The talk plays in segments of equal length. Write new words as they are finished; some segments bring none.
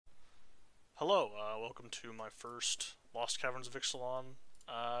Hello, welcome to my first Lost Caverns of Ixalan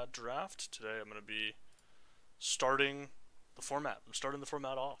draft. Today I'm going to be starting the format. I'm starting the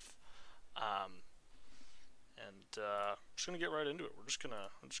format off, I'm just going to get right into it. I'm just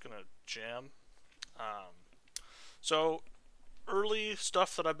gonna jam. So early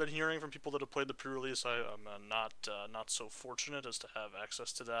stuff that I've been hearing from people that have played the pre-release, I'm not so fortunate as to have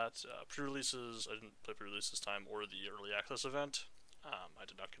access to that. Pre-releases, I didn't play pre-release this time or the early access event. I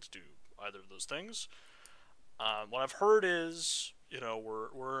did not get to do either of those things. What I've heard is,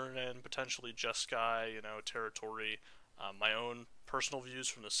 we're in potentially jeskai, territory. My own personal views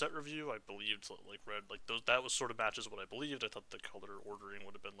from the set review, I believed that was sort of matches what I believed. I thought the color ordering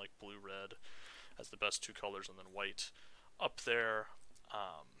would have been like blue, red as the best two colors, and then white up there.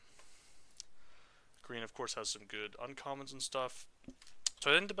 Green, of course, has some good uncommons and stuff.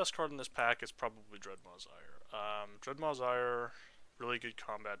 So I think the best card in this pack is probably Dreadmaw's Ire. Dreadmaw's Ire, really good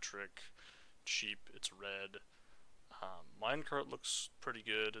combat trick, cheap, it's red. Minecart looks pretty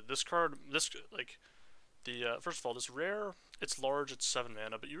good. This card, first of all, this rare, it's large, it's 7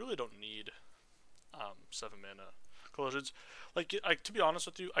 mana, but you really don't need 7 mana collisions. To be honest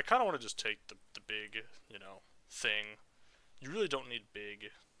with you, I kind of want to just take the big, thing. You really don't need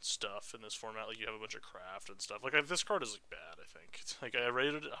big stuff in this format. Like, you have a bunch of craft and stuff. This card is bad, I think. I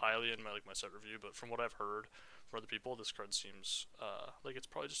rated it highly in my set review, but from what I've heard from other people, this card seems like it's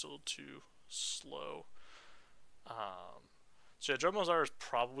probably just a little too slow. So yeah, Dreadmaw's Ire is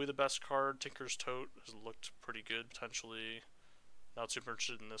probably the best card. Tinker's Tote has looked pretty good, potentially. Not super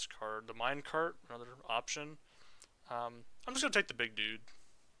interested in this card. The Minecart, another option. I'm just going to take the big dude.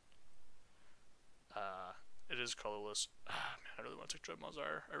 It is colorless. Man, I really want to take Dreadmaw's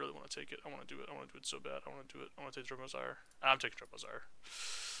Ire. I really want to take it. I want to do it. I want to do it so bad. I want to do it. I want to take Dreadmaw's Ire. I'm taking Dreadmaw's Ire.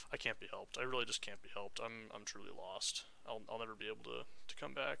 I can't be helped. I really just can't be helped. I'm truly lost. I'll never be able to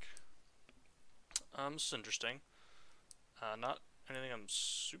come back. This is interesting. Not anything I'm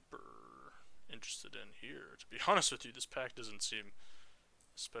super interested in here. To be honest with you, this pack doesn't seem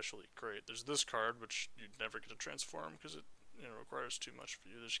especially great. There's this card, which you'd never get to transform because it requires too much for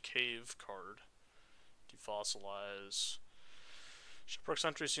you. There's Cave card. Defossilize. Shipwreck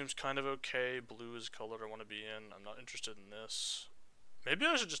Sentry seems kind of okay. Blue is color I want to be in. I'm not interested in this. Maybe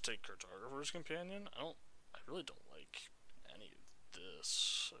I should just take Cartographer's Companion. I really don't like any of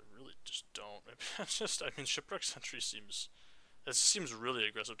this. I really just don't. Maybe Shipwreck Sentry seems... It seems really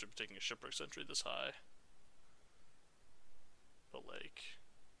aggressive to be taking a Shipwreck Sentry this high. But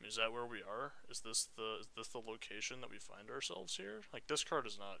is that where we are? Is this the location that we find ourselves here? This card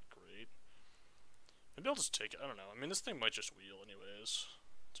is not great. Maybe I'll just take it. I don't know. This thing might just wheel anyways.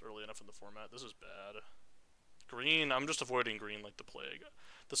 It's early enough in the format. This is bad. Green, I'm just avoiding green like the plague.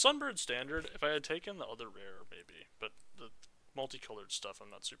 The Sunbird Standard, if I had taken the other rare, maybe. But the multicolored stuff I'm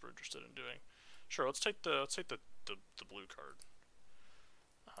not super interested in doing. Sure, let's take the blue card.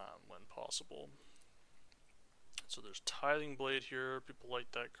 When possible. So there's Tithing Blade here. People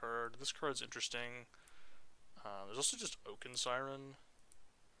like that card. This card's interesting. There's also just Oaken Siren,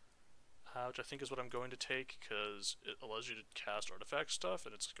 which I think is what I'm going to take because it allows you to cast artifact stuff,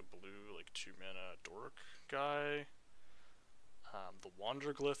 and it's like a blue, 2 mana dork guy. The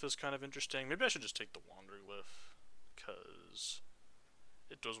Wanderglyph is kind of interesting. Maybe I should just take the Wanderglyph because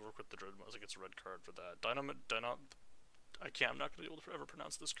it does work with the Dreadmaw. It's a red card for that. I'm not going to be able to ever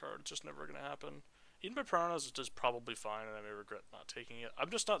pronounce this card. It's just never going to happen. Eaten by Piranhas is probably fine, and I may regret not taking it.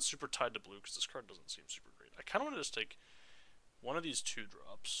 I'm just not super tied to blue because this card doesn't seem super great. I kind of want to just take one of these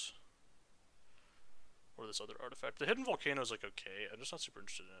 2-drops. Or this other artifact. The Hidden Volcano is okay. I'm just not super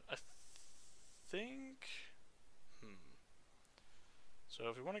interested in it. I think... So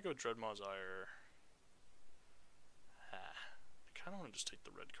if we want to go Dreadmaw's Ire... I kind of want to just take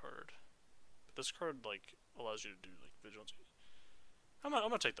the red card. But this card, allows you to do, Vigilance. I'm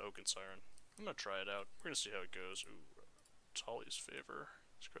gonna take the Oaken Siren. I'm gonna try it out. We're gonna see how it goes. Ooh, Tali's Favor.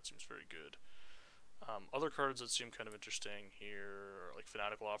 This card seems very good. Other cards that seem kind of interesting here,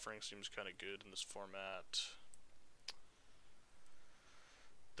 Fanatical Offering seems kind of good in this format.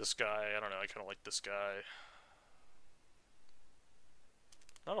 This guy, I don't know, I kind of like this guy.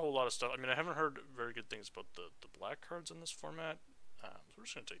 Not a whole lot of stuff. I haven't heard very good things about the black cards in this format. So we're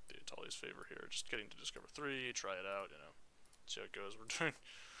just going to take the Tali's Favor here. Just getting to Discover 3, try it out, see how it goes. We're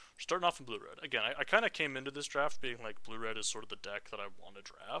starting off in blue-red. Again, I kind of came into this draft being blue-red is sort of the deck that I want to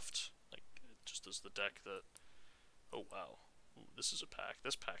draft. Just as the deck that... Oh, wow. Ooh, this is a pack.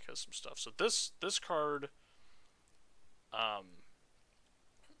 This pack has some stuff. So this card... I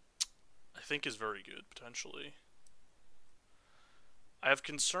think is very good, potentially. I have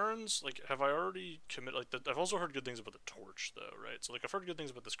concerns, like, have I already committed, like, I've also heard good things about the torch, though, right? So, like, I've heard good things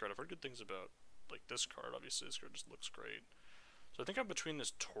about this card, I've heard good things about, like, this card, obviously, this card just looks great. So I think I'm between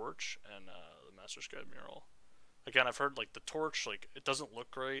this torch and, the Master's Guide Mural. Again, I've heard, like, the torch, like, it doesn't look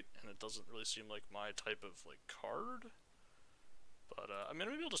great, and it doesn't really seem like my type of, like, card. But, I mean,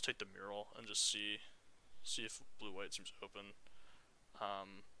 maybe I'll just take the mural and just see if blue-white seems open.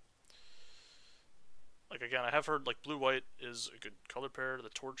 Like, again, I have heard, like, blue-white is a good color pair. The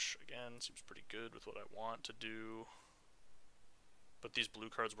torch, again, seems pretty good with what I want to do. But these blue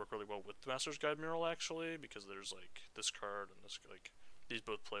cards work really well with the Master's Guide Mural, actually, because there's, like, this card and this, like, these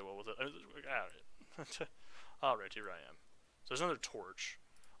both play well with it. I mean, alright. Alright, here I am. So there's another torch.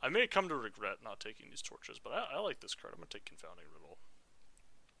 I may come to regret not taking these torches, but I like this card. I'm going to take Confounding Riddle.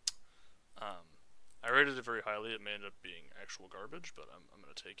 I rated it very highly. It may end up being actual garbage, but I'm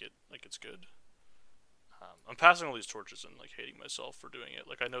going to take it like it's good. I'm passing all these torches and, like, hating myself for doing it.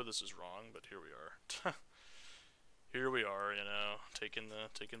 Like, I know this is wrong, but here we are. Here we are, you know, taking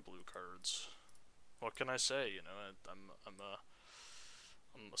blue cards. What can I say? You know, I'm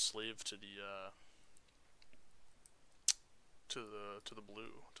a slave to the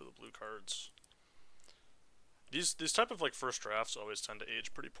blue cards. These type of, like, first drafts always tend to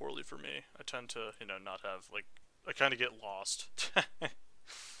age pretty poorly for me. I tend to, you know, not have, like, I kind of get lost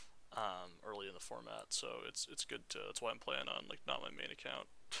early in the format, so it's good to, that's why I'm playing on, like, not my main account.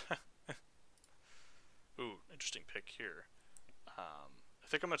 Ooh, interesting pick here. I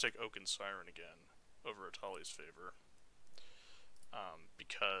think I'm gonna take Oaken Siren again over Atali's Favor,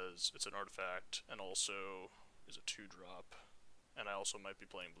 because it's an artifact and also is a 2-drop, and I also might be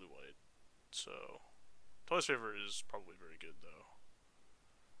playing blue-white, so Atali's Favor is probably very good though.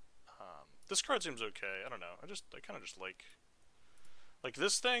 This card seems okay. I don't know. I kind of just like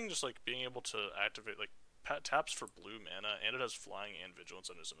this thing, just like being able to activate, like, taps for blue mana, and it has flying and vigilance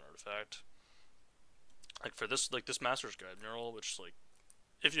and is an artifact. Like, for this, like, this Master's Guide Mural, which, like,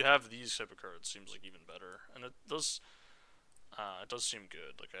 if you have these type of cards, seems like even better, and it does seem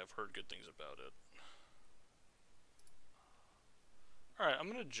good. Like, I've heard good things about it. Alright,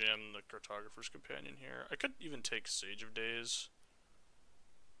 I'm gonna jam the Cartographer's Companion here. I could even take Sage of Days.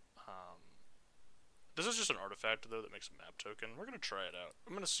 This is just an artifact though that makes a map token. We're gonna try it out.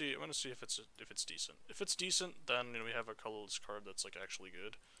 I'm gonna see if it's decent. If it's decent, then, you know, we have a colorless card that's, like, actually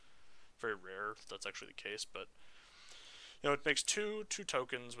good. Very rare if that's actually the case, but, you know, it makes two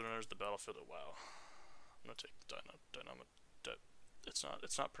tokens when it enters the battlefield. Oh, wow. I'm gonna take the dynamo.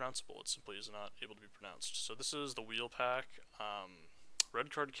 It's not pronounceable. It simply is not able to be pronounced. So this is the wheel pack. Red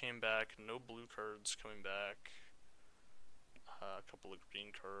card came back. No blue cards coming back. A couple of green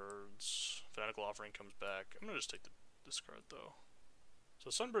cards. Fanatical Offering comes back. I'm gonna just take this card though. So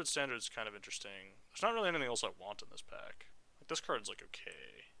Sunbird Standard is kind of interesting. There's not really anything else I want in this pack. Like, this card's, like,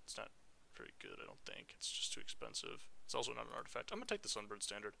 okay. It's not very good, I don't think. It's just too expensive. It's also not an artifact. I'm gonna take the Sunbird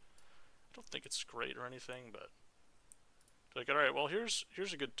Standard. I don't think it's great or anything, but, like, alright, well, here's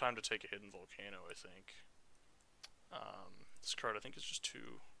a good time to take a Hidden Volcano, I think. This card, I think, is just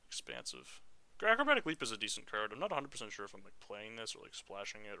too expansive. Acrobatic Leap is a decent card. I'm not 100% sure if I'm, like, playing this or, like,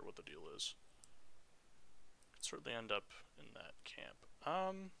 splashing it or what the deal is. Could certainly end up in that camp.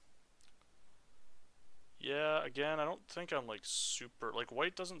 Yeah, again, I don't think I'm, like, super, like,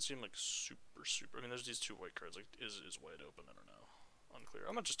 white doesn't seem like super, I mean, there's these two white cards, like, is white open? I don't know. Unclear.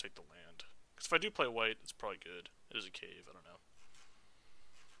 I'm gonna just take the land. Because if I do play white, it's probably good. It is a cave, I don't know.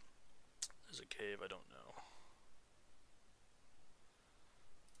 It is a cave, I don't know.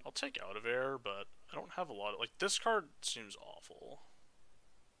 I'll take Out of Air, but I don't have a lot of, like, this card seems awful.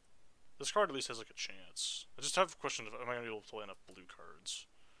 This card at least has, like, a chance. I just have a question of, am I gonna be able to play enough blue cards?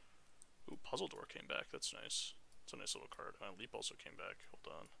 Ooh, Puzzle Door came back. That's nice. It's a nice little card. Leap also came back. Hold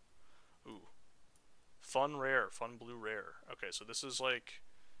on. Ooh. Fun rare. Fun blue rare. Okay, so this is like,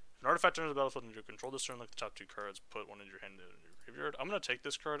 if an artifact enters the battlefield and you control this turn, like the top 2 cards, put one in your hand and in your graveyard. I'm gonna take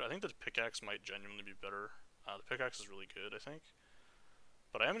this card. I think the pickaxe might genuinely be better. The pickaxe is really good, I think.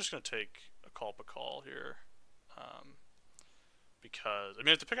 But I am just gonna take a Call here. Because, I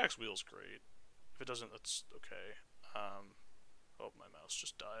mean, if the pickaxe wheel's great. If it doesn't, that's okay. Oh, my mouse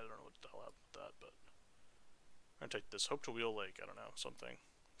just died. I don't know what the hell happened with that, but I'm gonna take this. Hope to wheel, like, I don't know, something.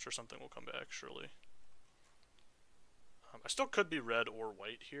 I'm sure something will come back, surely. I still could be red or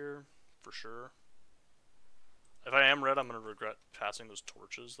white here, for sure. If I am red, I'm gonna regret passing those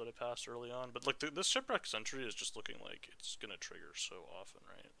torches that I passed early on. But, like, this Shipwreck Sentry is just looking like it's gonna trigger so often,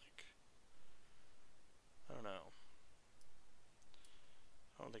 right? Like, I don't know.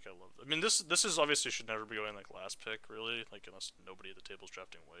 I don't think I love it. I mean, this is obviously should never be going, like, last pick, really, like, unless nobody at the table is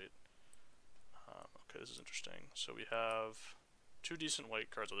drafting white. Okay, this is interesting. So we have 2 decent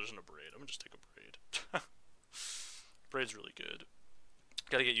white cards. Oh, there's an Abrade. I'm gonna just take a Braid. Braid's really good.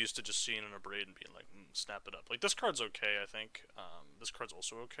 Gotta get used to just seeing an Abrade and being like, snap it up. Like, this card's okay, I think. This card's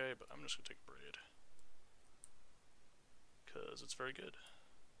also okay, but I'm just gonna take a Braid. Because it's very good.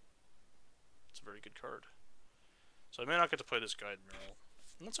 It's a very good card. So I may not get to play this Guide Mural.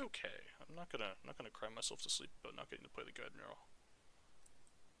 And that's okay. I'm not gonna cry myself to sleep about not getting to play the Guide Mural.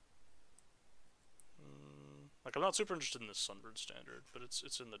 Like, I'm not super interested in this Sunbird Standard, but it's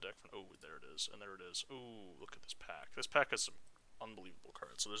in the deck. Oh, there it is, and there it is. Oh, look at this pack. This pack has some unbelievable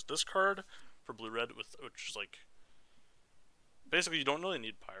cards. So there's this card for blue-red, which is like, basically you don't really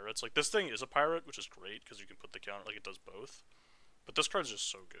need pirates. Like, this thing is a pirate, which is great because you can put the counter, like, it does both. But this card's just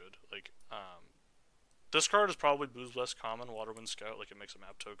so good. Like, this card is probably blue's less common, Waterwind Scout. Like, it makes a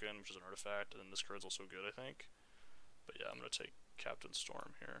map token, which is an artifact, and then this card's also good, I think. But yeah, I'm gonna take Captain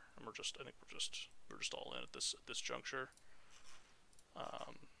Storm here, and I think we're just all in at this juncture.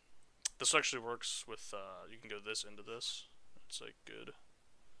 This actually works with you can go this into this. It's like good.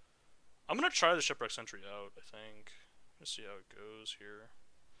 I'm gonna try the Shipwreck Sentry out. I think. Let's see how it goes here.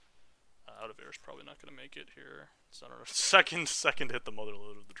 Out of air is probably not gonna make it here. It's not our second hit the mother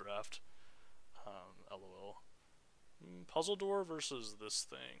load of the draft. LOL. Puzzle Door versus this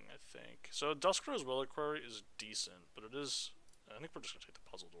thing, I think. So Duskrow's Reliquary is decent, but it is. I think we're just gonna take the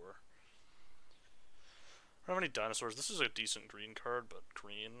Puzzle Door. I don't have any dinosaurs. This is a decent green card, but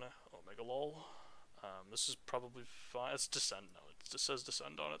green. Omega lol. This is probably fine. It's Descend now. It just says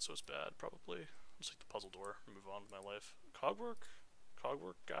Descend on it, so it's bad, probably. Just like the Puzzle Door. Move on with my life. Cogwork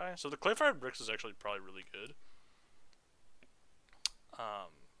guy. So the Clayfired Bricks is actually probably really good.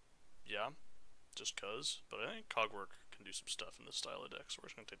 Yeah. Just cuz. But I think Cogwork can do some stuff in this style of deck, so we're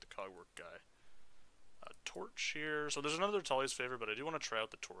just gonna take the Cogwork guy. Torch here. So there's another Tully's Favor, but I do want to try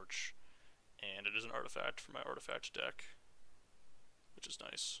out the Torch. And it is an artifact for my artifact deck, which is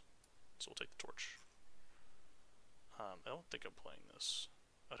nice. So we'll take the Torch. I don't think I'm playing this.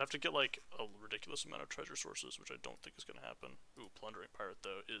 I'd have to get like a ridiculous amount of treasure sources, which I don't think is going to happen. Ooh, Plundering Pirate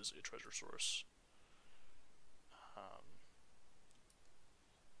though is a treasure source.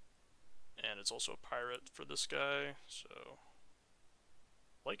 And it's also a pirate for this guy, so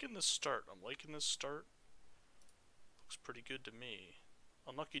liking this start. I'm liking this start. Looks pretty good to me.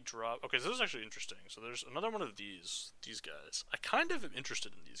 Unlucky drop. Okay, so this is actually interesting. So there's another one of these guys. I kind of am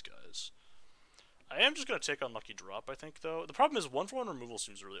interested in these guys. I am just going to take Unlucky Drop, I think, though. The problem is 1-for-1 removal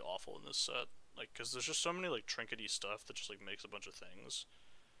seems really awful in this set. Like, because there's just so many, like, trinkety stuff that just, like, makes a bunch of things.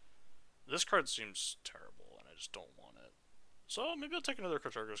 This card seems terrible, and I just don't want it. So, maybe I'll take another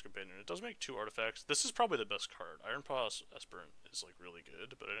Cartographer's Companion. It does make 2 artifacts. This is probably the best card. Ironpaw Esperant is, like, really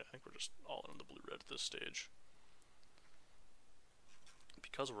good, but I think we're just all in on the blue-red at this stage.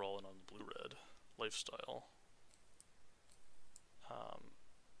 Because we're all in on the blue-red lifestyle.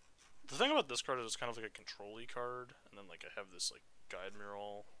 The thing about this card is it's kind of like a control-y card, and then like I have this like Guide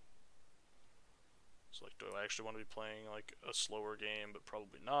Mural. So like, do I actually want to be playing like a slower game? But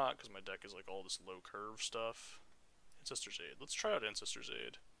probably not, because my deck is like all this low curve stuff. Ancestor's Aid. Let's try out Ancestor's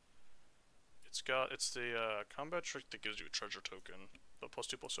Aid. It's the combat trick that gives you a treasure token, but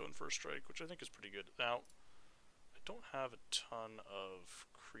 +2/+0 first strike, which I think is pretty good. Now, I don't have a ton of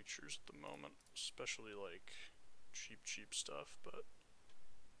creatures at the moment, especially like cheap stuff, but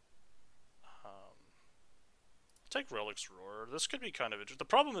take Relic's Roar. This could be kind of interesting. The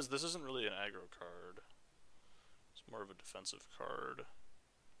problem is this isn't really an aggro card. It's more of a defensive card.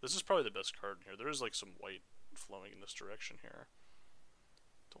 This is probably the best card in here. There is like some white flowing in this direction here.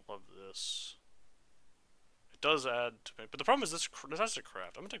 Don't love this. It does add to me, but the problem is this has to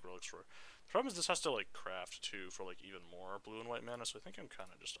craft. I'm gonna take Relic's Roar. The problem is this has to like craft too for like even more blue and white mana, so I think I'm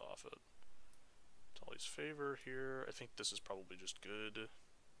kind of just off it. Tully's Favor here. I think this is probably just good.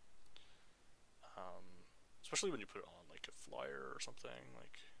 Especially when you put it on like a flyer or something,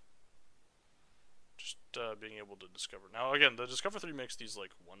 like just being able to discover. Now again, the Discover 3 makes these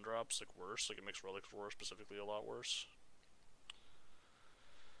like 1-drops like worse, like it makes Relic's Roar specifically a lot worse.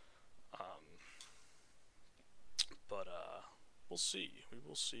 But we'll see. We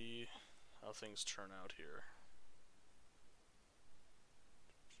will see how things turn out here.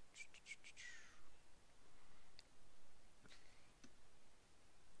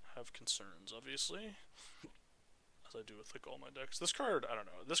 Have concerns, obviously, as I do with like all my decks. This card, I don't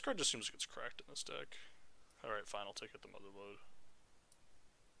know. This card just seems like it's cracked in this deck. All right, fine. I'll take it the mother load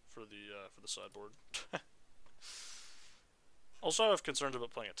for the sideboard. Also, I have concerns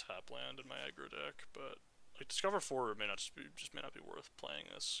about playing a tap land in my aggro deck, but like Discover 4 may not may not be worth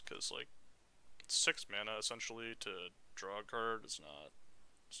playing this, because like 6 mana essentially to draw a card is not.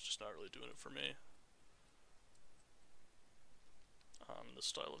 It's just not really doing it for me. in this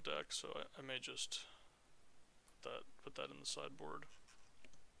style of deck, so I may just put that in the sideboard.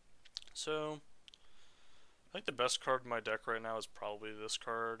 So I think the best card in my deck right now is probably this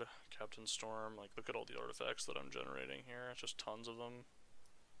card, Captain Storm. Like, look at all the artifacts that I'm generating here. It's just tons of them.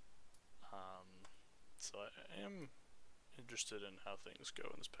 So I am interested in how things go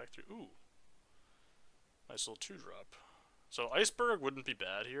in this pack 3. Ooh, nice little 2-drop. So Iceberg wouldn't be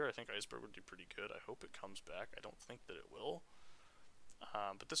bad here. I think Iceberg would be pretty good. I hope it comes back. I don't think that it will.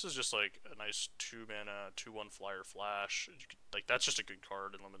 But this is just like a nice 2-mana, 2/1 flyer flash. Like, that's just a good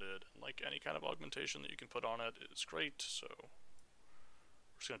card in limited, and like any kind of augmentation that you can put on it is great. So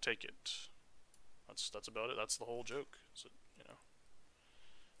we're just gonna take it. That's about it. That's the whole joke. Is it,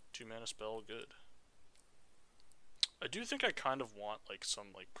 2-mana spell, good. I do think I kind of want like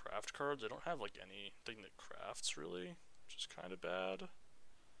some like craft cards. I don't have like anything that crafts really, which is kind of bad.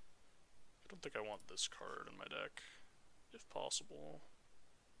 I don't think I want this card in my deck, if possible.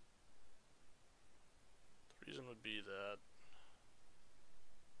 The reason would be that...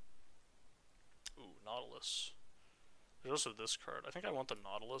 Ooh, Nautilus. There's also this card. I think I want the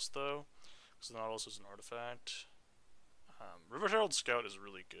Nautilus, though, because the Nautilus is an artifact. River Herald Scout is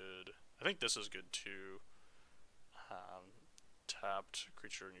really good. I think this is good, too. Tapped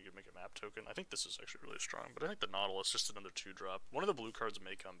creature, and you can make a map token. I think this is actually really strong, but I think the Nautilus, just another 2-drop. One of the blue cards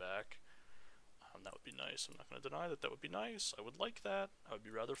may come back. That would be nice. I'm not going to deny that that would be nice. I would like that. I would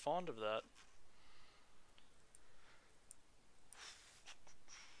be rather fond of that.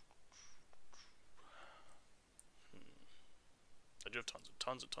 I do have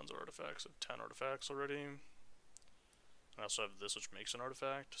tons of artifacts. I have 10 artifacts already. I also have this, which makes an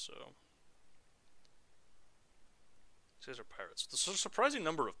artifact, so... These guys are pirates. There's a surprising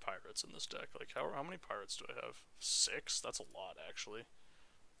number of pirates in this deck. Like, how many pirates do I have? 6? That's a lot, actually.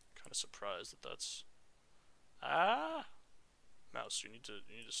 Kind of surprised that that's... Ah! Mouse, you need to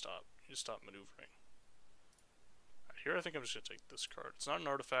stop. You need to stop maneuvering. Alright, here I think I'm just going to take this card. It's not an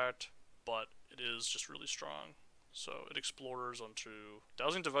artifact, but it is just really strong. So, it explores onto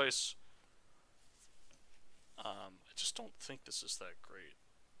Dowsing Device. I just don't think this is that great.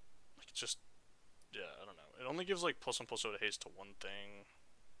 Like, it just... Yeah, I don't know. It only gives like +1/+0 to haste to one thing.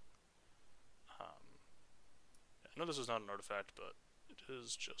 I know this is not an artifact, but it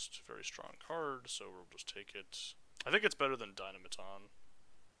is just a very strong card, so we'll just take it. I think it's better than Dynatomaton.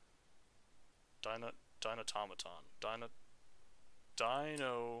 Dynatomaton.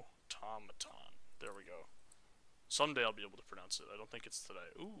 There we go. Someday I'll be able to pronounce it. I don't think it's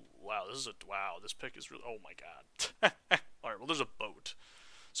today. Ooh, wow, this pick is really, oh my god. Alright, well there's a boat.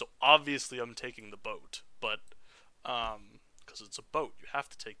 So obviously I'm taking the boat, but, because it's a boat, you have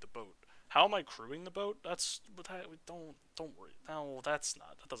to take the boat. How am I crewing the boat? Don't worry. No, that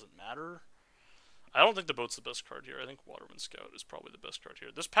doesn't matter. I don't think the boat's the best card here. I think Waterman Scout is probably the best card here.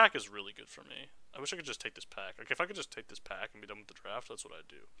 This pack is really good for me. I wish I could just take this pack. Like, if I could just take this pack and be done with the draft, that's what I'd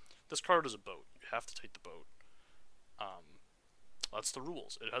do. This card is a boat. You have to take the boat. That's the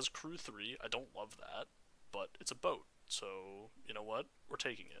rules. It has crew 3. I don't love that, but it's a boat. So, you know what? We're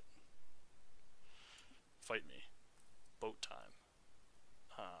taking it. Fight me. Boat time.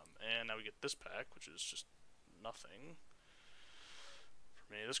 And now we get this pack, which is just nothing.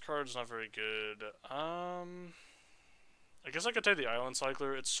 For me, this card's not very good. I guess I could take the Island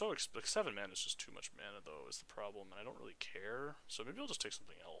Cycler. It's so like 7 mana is just too much mana, though, is the problem, and I don't really care. So maybe I'll just take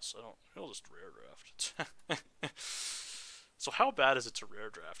something else. Maybe I'll just rare draft. So how bad is it to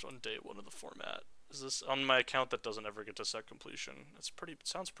rare draft on day 1 of the format? Is this on my account that doesn't ever get to set completion? It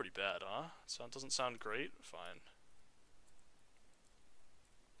sounds pretty bad, huh? Doesn't sound great? Fine.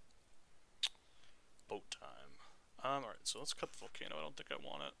 Boat time. Alright, so let's cut the volcano. I don't think I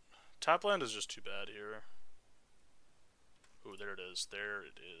want it. Tapland is just too bad here. Ooh, there it is. There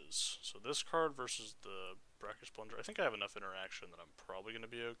it is. So this card versus the Brackish Plunger. I think I have enough interaction that I'm probably going to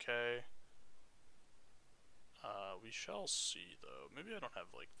be okay. We shall see, though. Maybe I don't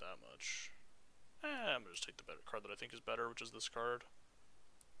have, like, that much. I'm gonna just take the better card that I think is better, which is this card.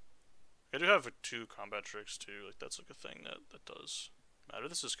 I do have 2 combat tricks, too. Like, that's, like, a thing that does matter.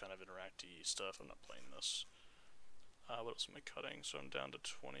 This is kind of interacty stuff. I'm not playing this. What else am I cutting? So I'm down to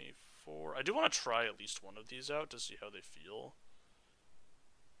 24. I do want to try at least one of these out to see how they feel.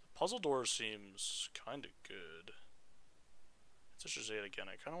 The Puzzle Door seems kind of good. It's just it again.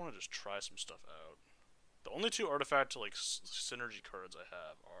 I kind of want to just try some stuff out. The only 2 artifact like synergy cards I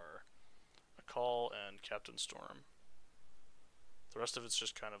have are a Call and Captain Storm. The rest of it's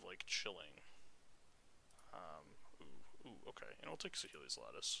just kind of like chilling. Okay. And I'll take Saheeli's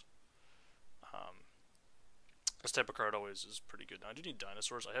Lattice. This type of card always is pretty good. Now I do need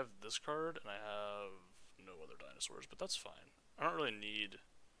dinosaurs. I have this card and I have no other dinosaurs, but that's fine. I don't really need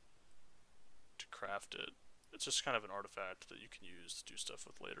to craft it. It's just kind of an artifact that you can use to do stuff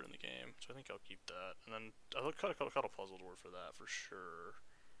with later in the game. So I think I'll keep that. And then I'll cut a puzzle door for that for sure.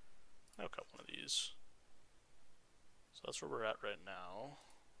 I'll cut one of these. So that's where we're at right now.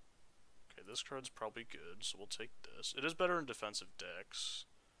 Okay, this card's probably good, so we'll take this. It is better in defensive decks.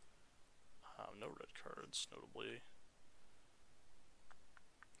 No red cards, notably.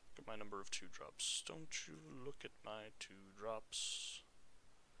 Look at my number of 2-drops. Don't you look at my 2-drops.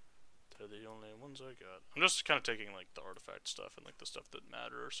 They're the only ones I got. I'm just kind of taking like the artifact stuff and like the stuff that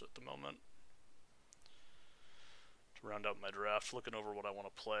matters at the moment. To round out my draft, looking over what I want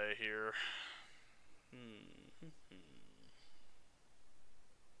to play here.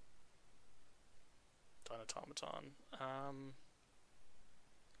 Automaton. I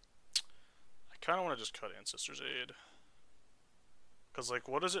kind of want to just cut Ancestor's Aid. Because, like,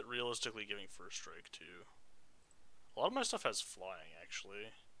 what is it realistically giving first strike to? A lot of my stuff has flying,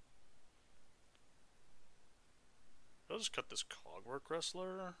 actually. I'll just cut this Cogwork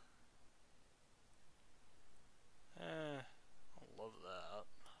Wrestler. I don't love that.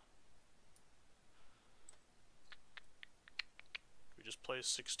 We just play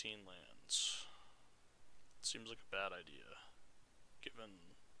 16 lands. Seems like a bad idea,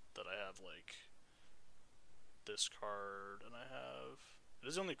 given that I have, like, this card, and I have... It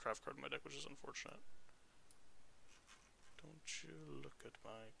is the only craft card in my deck, which is unfortunate. Don't you look at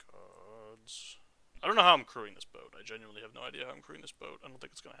my cards. I don't know how I'm crewing this boat. I genuinely have no idea how I'm crewing this boat. I don't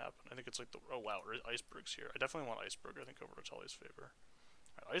think it's going to happen. I think it's like the... Oh, wow, Iceberg's here. I definitely want Iceberg, I think, over Atali's favor.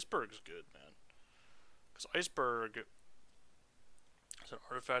 Right, Iceberg's good, man. Because Iceberg is an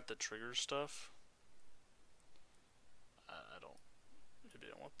artifact that triggers stuff. I don't... Maybe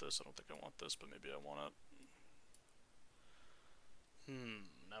I want this. I don't think I want this, but maybe I want it.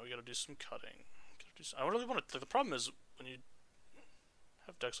 Now we gotta do some cutting. I really want to... Like, the problem is, when you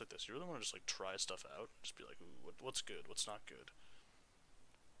have decks like this, you really want to just, like, try stuff out. Just be like, ooh, what's good? What's not good?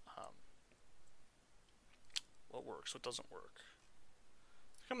 What works? What doesn't work?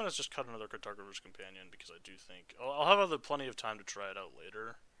 I think I'm gonna just cut another Cartographer's Companion, because I do think... I'll have plenty of time to try it out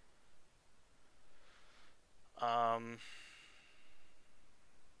later. I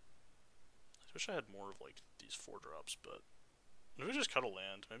wish I had more of, like, these 4-drops, but... Maybe just cut a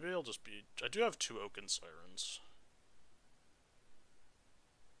land. Maybe I'll just be... I do have 2 Oaken Sirens.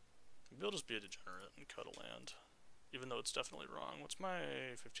 Maybe I'll just be a degenerate and cut a land. Even though it's definitely wrong. What's my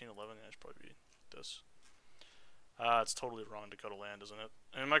 15-11? I should probably be this. It's totally wrong to cut a land, isn't it?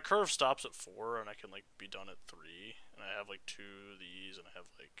 I mean, my curve stops at 4, and I can, like, be done at 3. And I have, like, 2 of these, and I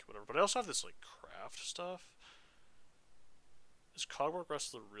have, like, whatever. But I also have this, like, craft stuff. Is Cogwork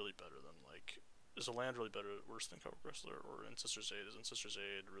Wrestler really better than, like... Is a land really worse than Cogwork Wrestler, or Ancestor's Aid? Is Ancestor's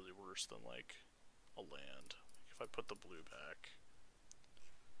Aid really worse than, like, a land? Like, if I put the blue back...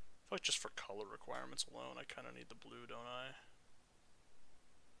 I feel like just for color requirements alone, I kind of need the blue, don't I?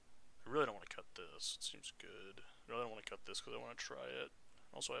 I really don't want to cut this. It seems good. I really don't want to cut this because I want to try it.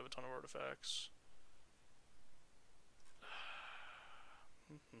 Also, I have a ton of artifacts.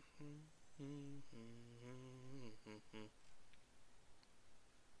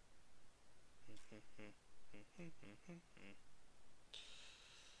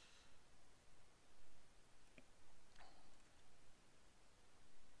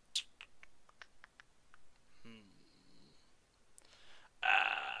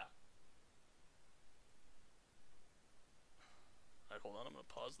 Alright, hold on, I'm gonna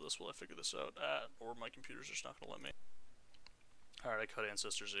pause this while I figure this out. Or my computer's just not gonna let me. Alright, I cut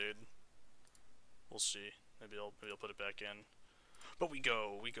Ancestor's Aid. We'll see. Maybe I'll put it back in. But we're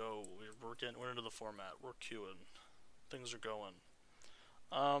into the format. We're queuing. Things are going.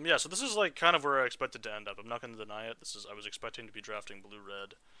 Yeah, so this is like kind of where I expected to end up. I'm not gonna deny it. I was expecting to be drafting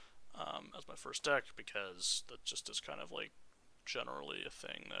blue-red as my first deck, because that just is kind of like generally a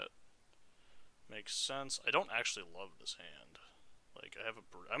thing that makes sense. I don't actually love this hand. Like,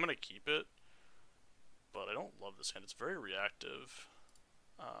 I'm gonna keep it, but I don't love this hand. It's very reactive.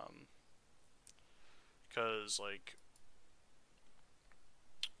 Because, like,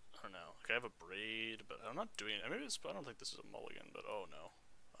 I don't know. Like, I have a braid, but I'm not doing it. Maybe I don't think this is a mulligan, but oh no.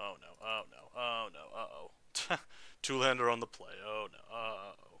 Oh no. Oh no. Oh no. Uh-oh. 2-lander on the play. Oh no.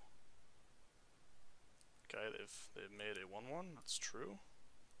 Uh-oh. Okay, they've made a 1/1. That's true.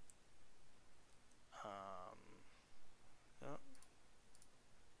 Yeah.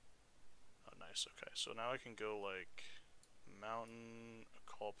 Oh, nice. Okay, so now I can go, like, mountain, a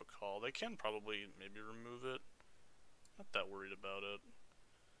call. They can probably maybe remove it. Not that worried about it.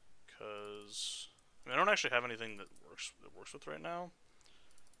 Because, I mean, I don't actually have anything that works with right now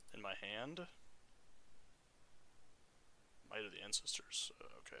in my hand. Might of the Ancestors.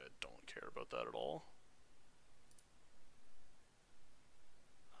 Okay, I don't care about that at all.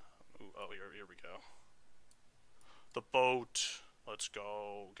 Ooh, oh, here we go. The boat. Let's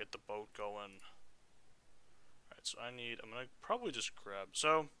go. Get the boat going. Alright, so I'm gonna probably just grab,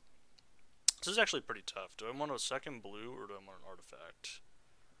 so, this is actually pretty tough. Do I want a second blue, or do I want an artifact?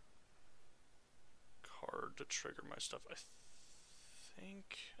 Card to trigger my stuff, I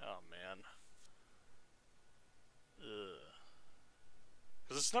think, oh man. Ugh.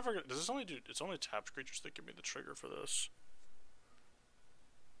 Because it's never gonna, does this only do, it's only tapped creatures that give me the trigger for this.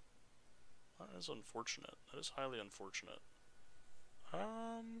 That is unfortunate. That is highly unfortunate.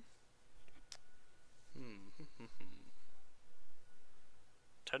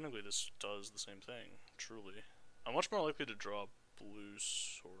 Technically this does the same thing, truly. I'm much more likely to draw blue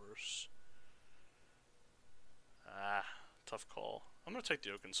source. Ah, tough call. I'm gonna take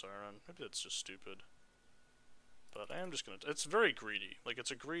the Oaken Siren. Maybe that's just stupid. But I am just gonna, it's very greedy. Like,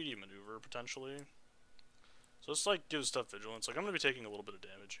 it's a greedy maneuver, potentially. So this, like, gives stuff vigilance. Like, I'm gonna be taking a little bit of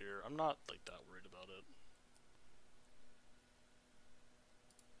damage here. I'm not, like, that worried about it.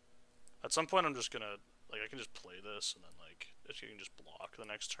 At some point, I'm just gonna, like, I can just play this, and then, like, you can just block the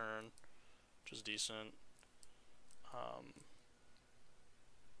next turn, which is decent.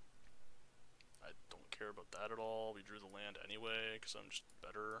 I don't care about that at all. We drew the land anyway, because I'm just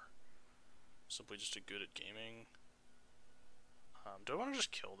better. Simply just good at gaming. Do I want to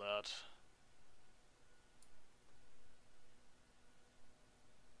just kill that?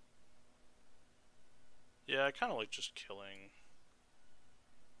 Yeah, I kind of like just killing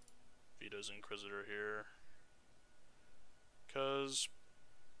Vito's Inquisitor here. Because,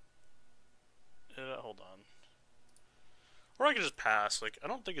 hold on. Or I could just pass. Like, I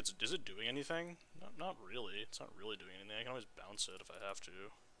don't think it's, is it doing anything? Not really. It's not really doing anything. I can always bounce it if I have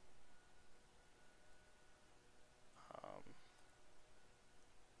to.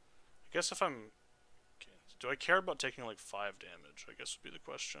 I guess if I'm, okay, do I care about taking like 5 damage? I guess would be the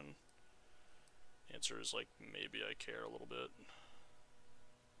question. The answer is like, maybe I care a little bit.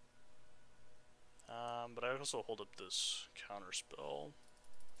 But I also hold up this counter spell.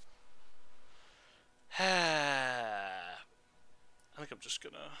 I think I'm just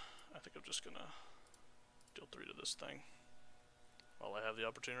gonna deal 3 to this thing while I have the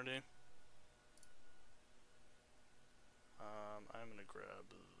opportunity. I'm gonna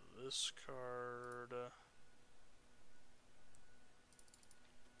grab this card,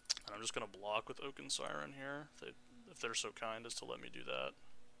 and I'm just gonna block with Oaken Siren here, if they're so kind as to let me do that.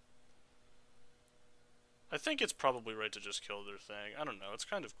 I think it's probably right to just kill their thing. I don't know, it's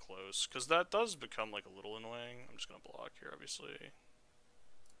kind of close, because that does become like a little annoying. I'm just gonna block here, obviously.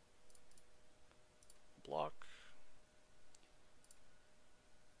 Block.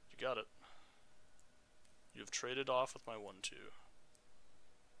 You got it. You have traded off with my 1/2.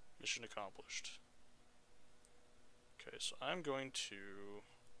 Mission accomplished. Okay, so I'm going to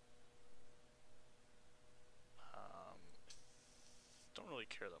don't really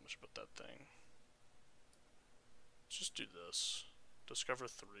care that much about that thing. Let's just do this. Discover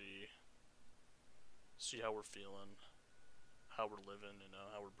 3. See how we're feeling. How we're living, you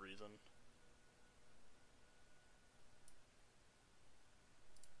know, how we're breathing.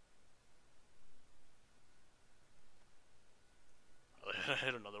 I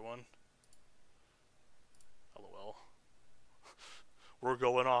hit another one. LOL. We're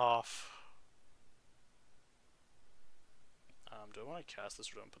going off. Do I want to cast this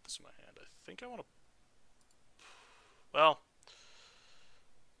or do I want to put this in my hand? I think I want to... Well... What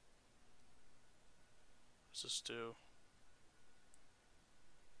does this do?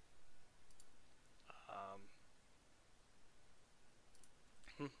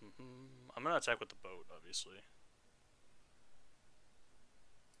 I'm going to attack with the boat, obviously.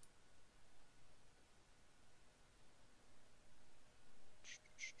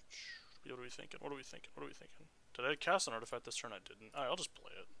 What are we thinking? What are we thinking? What are we thinking? Did I cast an artifact this turn? I didn't. Alright, I'll just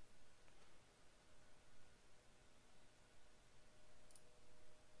play it.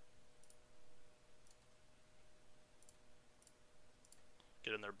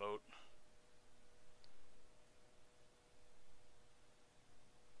 Get in their boat.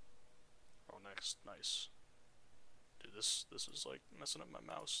 Oh, next. Nice. Dude, this is like messing up my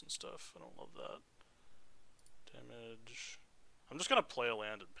mouse and stuff. I don't love that. Damage. I'm just gonna play a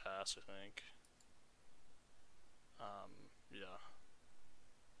land and pass, I think. Yeah.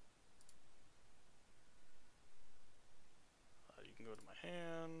 You can go to my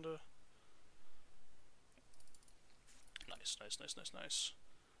hand. Nice, nice, nice, nice, nice.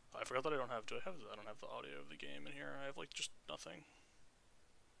 Oh, I forgot that I don't have the audio of the game in here. I have like just nothing.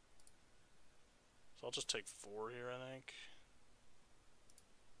 So I'll just take 4 here, I think.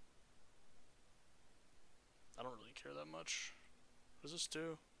 I don't really care that much. What does this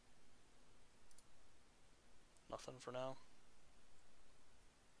do? Nothing for now.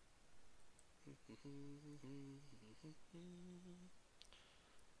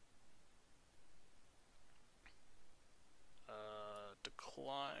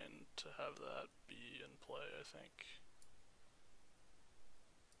 Decline to have that be in play, I think.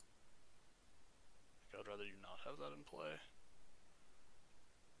 I'd rather you not have that in play.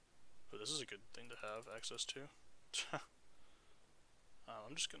 But this is a good thing to have access to.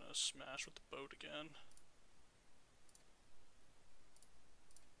 I'm just gonna smash with the boat again.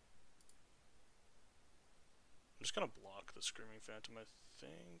 I'm just gonna block the Screaming Phantom, I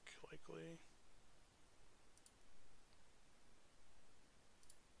think, likely.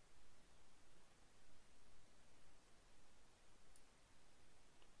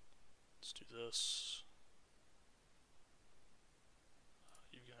 Let's do this.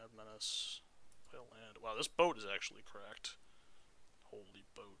 You can have Menace. Play a land. Wow, this boat is actually cracked. Holy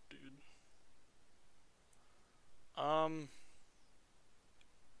boat, dude.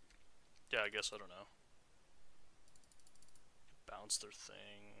 Yeah, I guess I don't know. Bounce their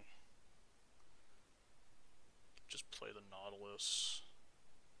thing. Just play the Nautilus.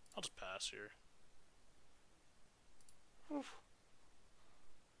 I'll just pass here. Oof.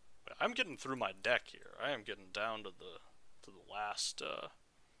 I'm getting through my deck here. I am getting down to the last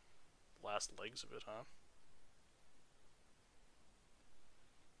last legs of it, huh?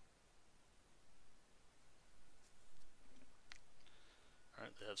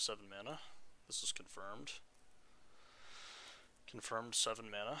 Alright, they have 7 mana. This is confirmed. Confirmed 7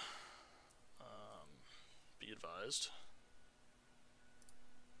 mana. Be advised.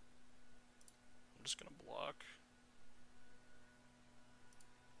 I'm just gonna block.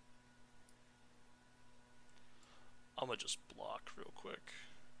 I'm gonna just block real quick.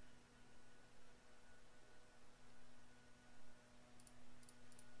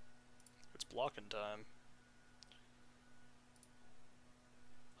 It's blocking time.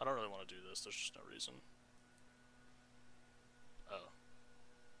 I don't really want to do this, there's just no reason. Oh.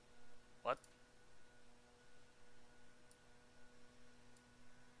 What?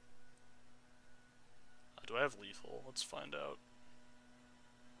 Do I have lethal? Let's find out.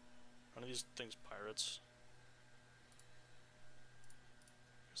 None of these things pirates.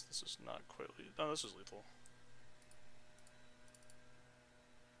 Guess this is not quite lethal. No, this is lethal.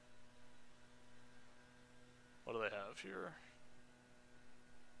 What do they have here?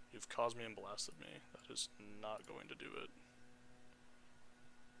 You've caused me and blasted me. That is not going to do it.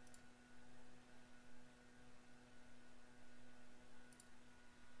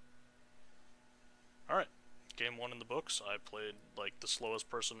 Alright. Game 1 in the books. I played like the slowest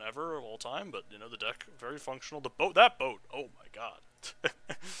person ever of all time, but you know, the deck very functional. The boat, that boat, oh my god.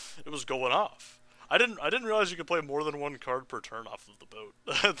 It was going off. I didn't realize you could play more than one card per turn off of the boat.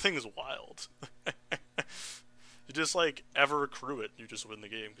 That thing is wild. You just like ever accrue it, you just win the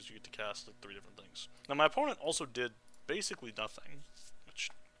game because you get to cast like 3 different things. Now my opponent also did basically nothing, which,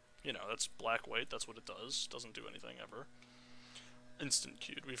 you know, that's black-white, that's what it does. Doesn't do anything ever. Instant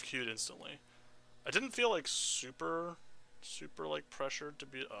queued. We've queued instantly. I didn't feel like super like pressured to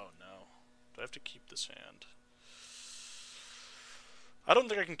be. Oh no. Do I have to keep this hand? I don't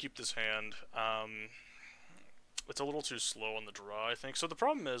think I can keep this hand. It's a little too slow on the draw, I think. So the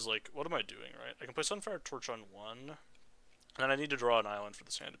problem is, like, what am I doing, right? I can play Sunfire Torch on 1, and then I need to draw an island for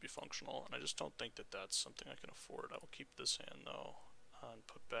this hand to be functional, and I just don't think that that's something I can afford. I will keep this hand, though, and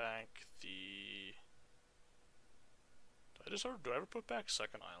put back the... Do I ever put back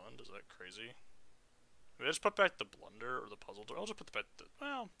second island? Is that crazy? Maybe I just put back the Blunder or the Puzzle Door. I'll just put back the...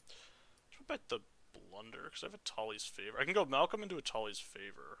 Well, just put back the Blunder, because I have a Tali's Favor. I can go Malcolm into a Tali's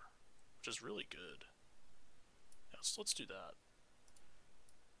Favor, which is really good. Let's do that.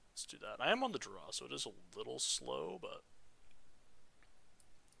 Let's do that. I am on the draw, so it is a little slow, but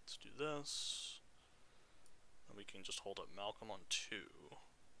let's do this. And we can just hold up Malcolm on 2,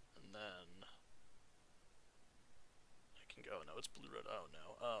 and then I can go. No, it's blue-red. Oh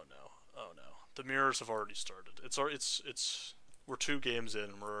no! Oh no! Oh no! The mirrors have already started. It's. We're 2 games in,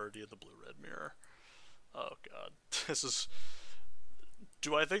 and we're already in the blue-red mirror. Oh god, this is.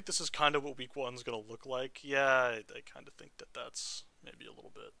 Do I think this is kind of what week 1's gonna look like? Yeah, I kind of think that that's maybe a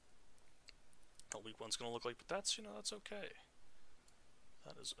little bit what week 1's gonna look like, but that's, you know, that's okay.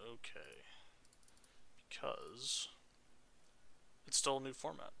 That is okay. Because it's still a new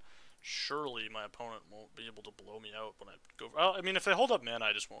format. Surely my opponent won't be able to blow me out when I go... Well, I mean, if they hold up mana,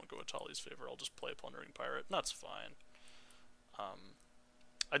 I just won't go in Tali's Favor. I'll just play Plundering Pirate, and that's fine.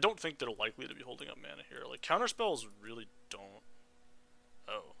 I don't think they're likely to be holding up mana here. Like, counterspells really don't...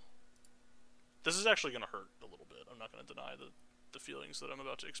 Oh. this is actually going to hurt a little bit. I'm not going to deny that the feelings that I'm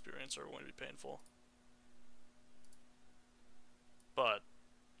about to experience are going to be painful. But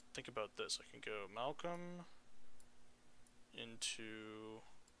think about this. I can go Malcolm into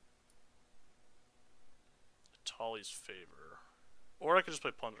Tali's favor. Or I could just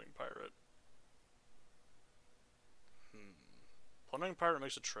play Plundering Pirate. Plundering Pirate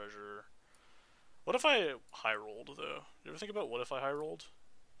makes a treasure. What if I high rolled, though? You ever think about what if I high rolled?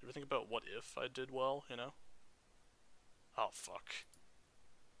 You ever think about what if I did well, you know? Oh, fuck.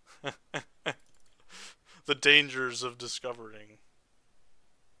 The dangers of discovering.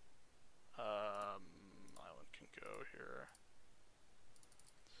 Island can go here.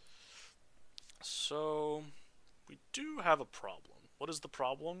 So, we do have a problem. What is the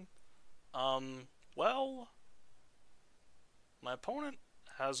problem? Well, my opponent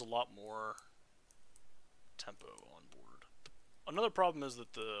has a lot more tempo on board. Another problem is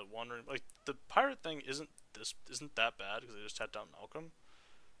that the wandering, like, the pirate thing isn't that bad because they just had down Malcolm.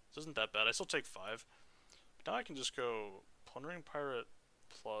 This isn't that bad. I still take 5. But now I can just go Plundering Pirate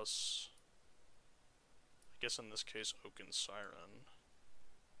plus, I guess in this case, Oaken Siren.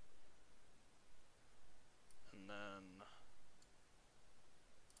 And then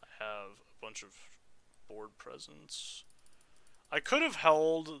I have a bunch of board presence. I could have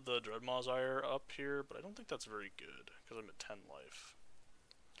held the Dreadmaw's Ire up here, but I don't think that's very good because I'm at 10 life.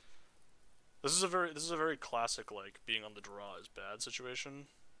 This is a very classic, like, being on the draw is bad situation.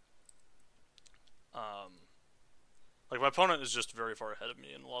 Like, my opponent is just very far ahead of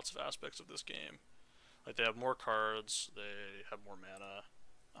me in lots of aspects of this game. Like, they have more cards, they have more mana.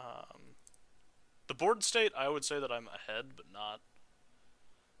 The board state, I would say that I'm ahead, but not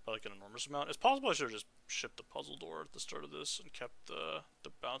by, like, an enormous amount. It's possible I should have just shipped the puzzle door at the start of this and kept the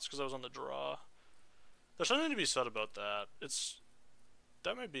bounce because I was on the draw. There's something to be said about that.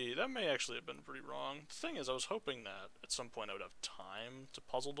 That may actually have been pretty wrong. The thing is, I was hoping that at some point I would have time to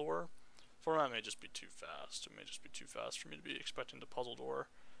puzzle door. Format may just be too fast. It may just be too fast for me to be expecting to puzzle door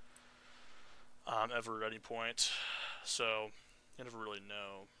ever at any point. So, you never really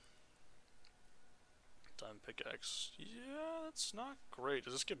know. Time pickaxe. Yeah, that's not great.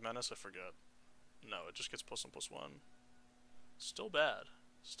 Does this give menace? I forget. No, it just gets +1/+1. Still bad.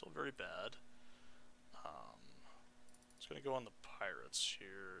 Still very bad. It's gonna go on the pirates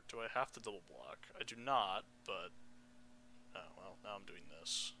here. Do I have to double block? I do not, but oh well, now I'm doing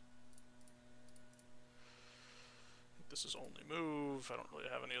this. This is only move. I don't really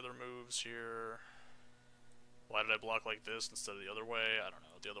have any other moves here. Why did I block like this instead of the other way? I don't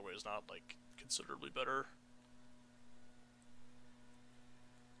know. The other way is not, like, considerably better.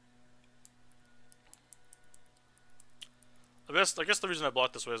 I guess the reason I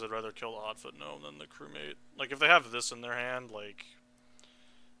blocked this way is I'd rather kill the Hotfoot Gnome than the crewmate. Like, if they have this in their hand, like,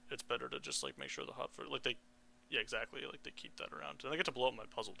 it's better to just, like, make sure the Hotfoot, like, yeah, exactly, like, they keep that around. And I get to blow up my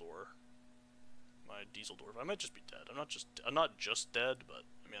puzzle door. My diesel door. I might just be dead. I'm not just dead, but,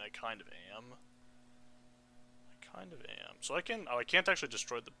 I mean, I kind of am. So I can't actually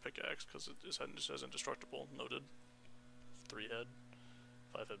destroy the pickaxe, because it says indestructible. Noted. 3-head.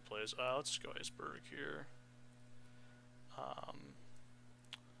 5-head plays. Let's just go Iceberg here.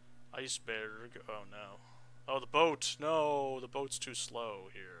 Iceberg. Oh no. Oh, the boat. No, the boat's too slow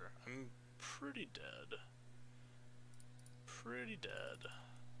here. I'm pretty dead. Pretty dead.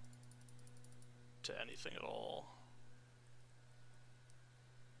 To anything at all.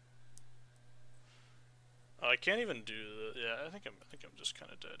 I can't even do the. Yeah, I think I'm just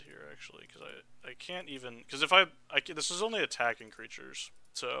kind of dead here actually, because I can't even, because if this is only attacking creatures,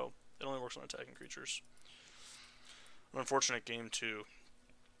 so it only works on attacking creatures. An unfortunate game 2.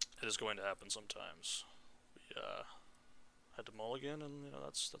 It is going to happen sometimes. We had to mulligan, and you know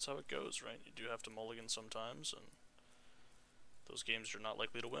that's how it goes, right? You do have to mulligan sometimes, and those games you're not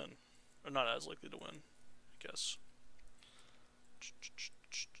likely to win, or not as likely to win, I guess.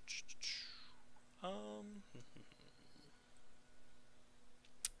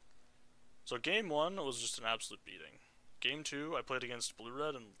 So game 1 was just an absolute beating. Game 2, I played against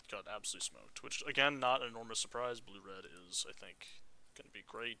Blue-Red and got absolutely smoked, which, again, not an enormous surprise. Blue-Red is, I think, going to be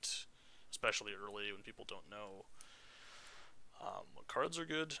great, especially early when people don't know what cards are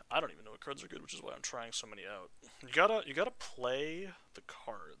good. I don't even know what cards are good, which is why I'm trying so many out. You gotta play the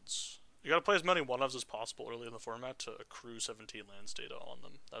cards. You gotta play as many one-ofs as possible early in the format to accrue 17 lands data on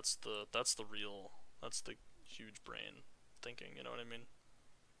them. That's the huge brain thinking, you know what I mean?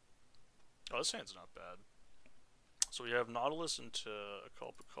 Oh, this hand's not bad. So we have Nautilus into a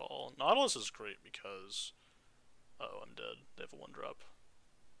Call. Nautilus is great because... oh, I'm dead. They have a 1-drop.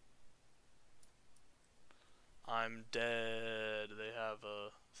 I'm dead. They have a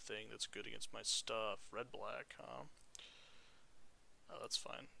thing that's good against my stuff. Red black, huh? Oh, that's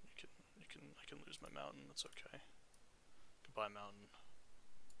fine. I can lose my mountain. That's okay. Goodbye, mountain.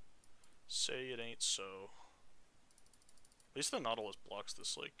 Say it ain't so. At least the Nautilus blocks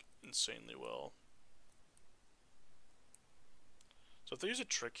this like insanely well. So if they use a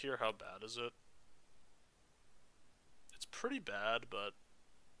trick here, how bad is it? It's pretty bad, but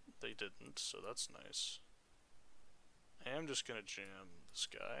they didn't, so that's nice. I am just gonna jam this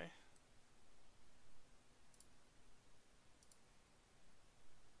guy.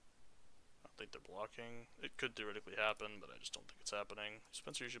 I don't think they're blocking. It could theoretically happen, but I just don't think it's happening.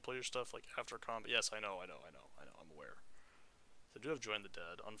 Spencer, you should play your stuff like after combat. Yes, I know, I'm aware. They do have Join the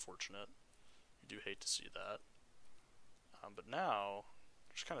Dead, unfortunate. You do hate to see that. But now,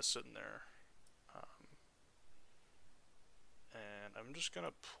 they're just kind of sitting there. And I'm just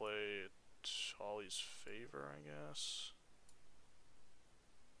gonna play Ollie's favor, I guess.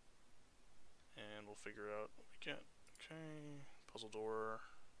 And we'll figure out what we get. Okay, puzzle door.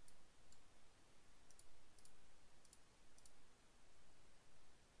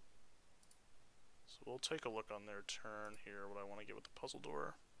 So we'll take a look on their turn here, what I want to get with the puzzle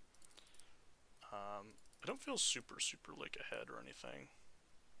door. I don't feel super like ahead or anything.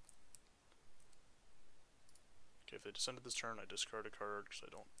 Okay, if they descended this turn, I discard a card because I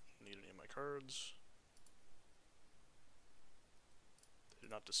don't need any of my cards. They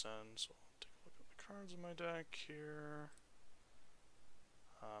do not descend, so I'll take a look at the cards in my deck here.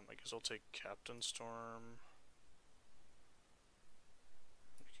 I guess I'll take Captain Storm.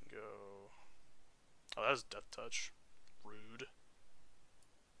 We can go... Oh, that's Death Touch. Rude.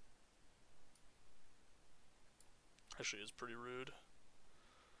 Actually, is pretty rude.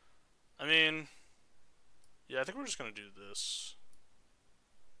 I mean... Yeah, I think we're just gonna do this.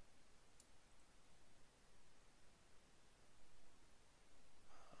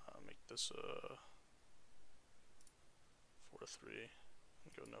 Make this a 4/3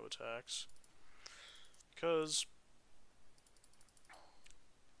 and go no attacks. Because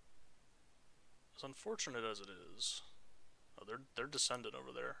as unfortunate as it is, oh, they're descended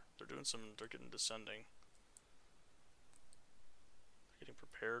over there. They're getting descending. They're getting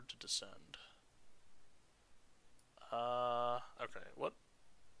prepared to descend. Okay, what?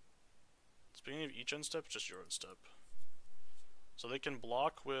 Speaking of each end step, just your end step. So they can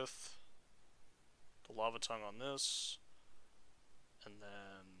block with the Lava Tongue on this, and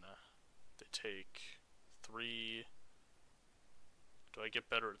then they take 3. Do I get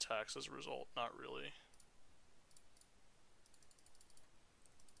better attacks as a result? Not really.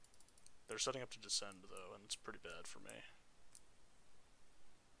 They're setting up to descend though, and it's pretty bad for me.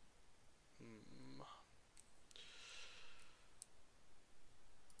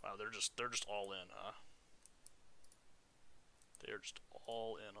 Wow, they're just all in, huh? They're just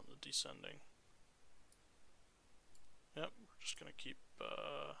all in on the descending. Yep, we're just gonna keep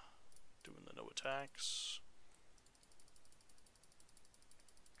doing the no attacks.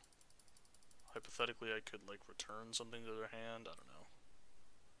 Hypothetically, I could like return something to their hand. I don't know,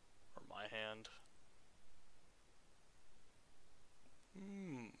 or my hand.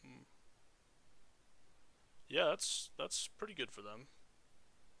 Yeah, that's pretty good for them.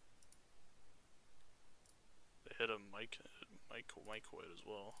 They hit a Mycoid as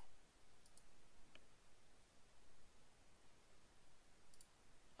well.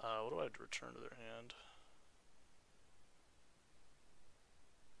 What do I have to return to their hand?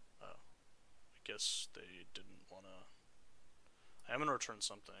 Oh, I guess they didn't wanna. I am gonna return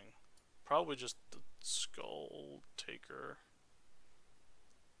something. Probably just the Skull Taker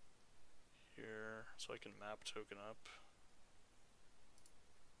here, so I can map token up.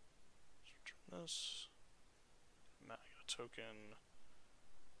 Let's return this. I got a token.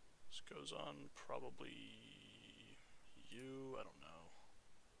 This goes on probably you. I don't know.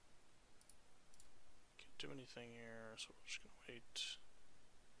 Can't do anything here, so we're just gonna wait.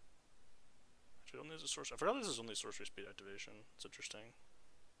 Actually, only has a sorcery. I forgot this is only sorcery speed activation. It's interesting.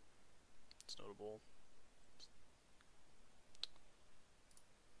 It's notable.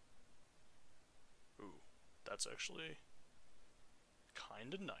 Ooh, that's actually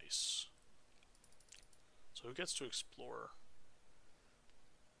kinda nice. So who gets to explore?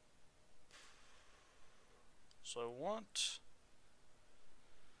 So I want...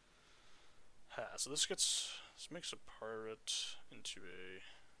 so this makes a pirate into a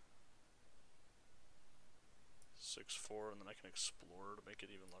 6/4, and then I can explore to make it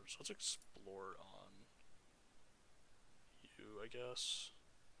even larger. So let's explore on you, I guess.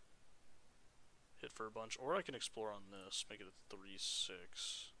 Hit for a bunch, or I can explore on this, make it a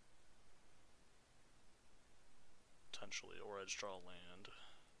 3/6. potentially, or I just draw a land.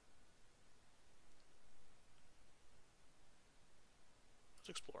 Let's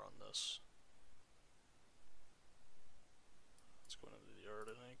explore on this. Let's go into the yard,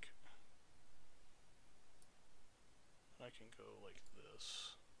 I think. And I can go like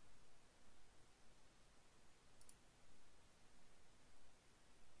this.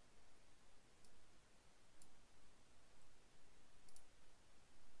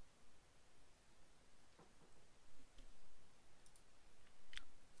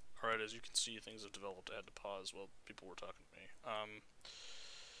 Alright, as you can see, things have developed. I had to pause while people were talking to me.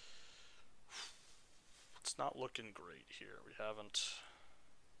 It's not looking great here. We haven't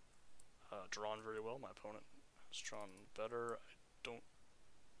drawn very well. My opponent has drawn better. I don't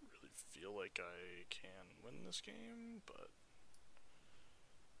really feel like I can win this game, but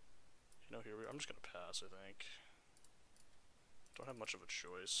you know, I'm just gonna pass, I think. Don't have much of a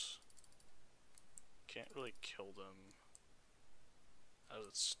choice. Can't really kill them as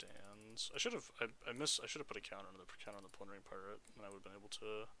it stands. I should have put a counter on the Plundering Pirate, and I would have been able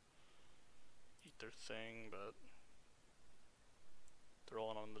to eat their thing, but they're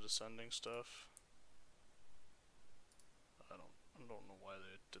all in on the descending stuff. I don't know why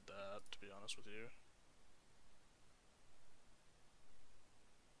they did that, to be honest with you.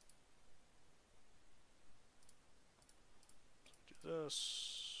 So do this.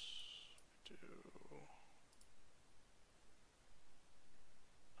 Do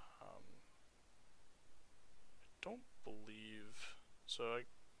I don't believe so. I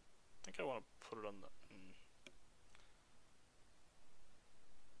think I want to put it on the.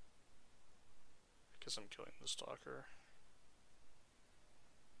 I guess I'm killing the stalker.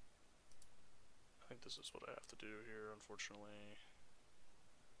 I think this is what I have to do here, unfortunately.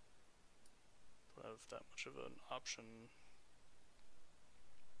 Don't have that much of an option.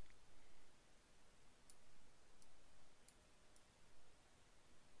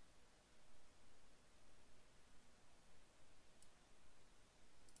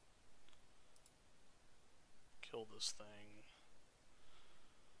 Kill this thing.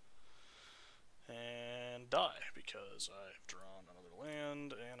 And die, because I've drawn another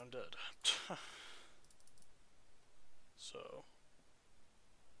land and I'm dead. So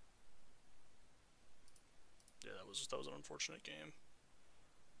yeah, that was an unfortunate game.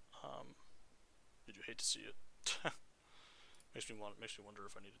 Did you hate to see it? makes me wonder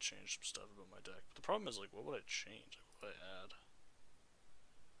if I need to change some stuff about my deck. But the problem is, like, what would I change? Like, what would I add?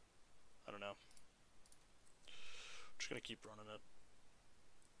 I don't know. I'm just gonna keep running it.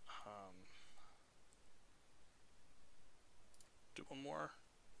 Do one more.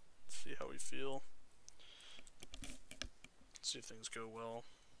 See how we feel. See if things go well.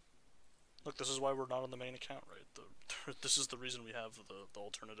 Look, this is why we're not on the main account, right? This is the reason we have the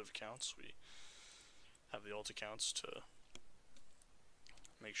alternative accounts. We have the alt accounts to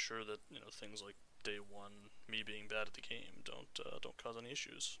make sure that, you know, things like day one, me being bad at the game, don't cause any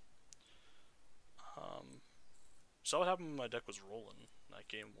issues. Saw what happened when my deck was rolling that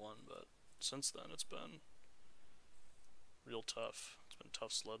game one, but since then it's been real tough. It's been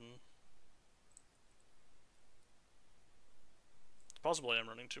tough sledding. Possibly I'm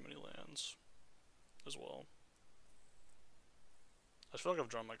running too many lands as well. I feel like I've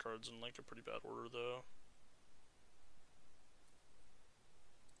drawn my cards in like a pretty bad order though.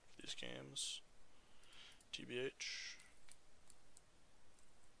 For these games. TBH.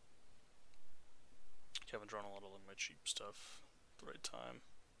 I haven't drawn a lot of like my cheap stuff at the right time.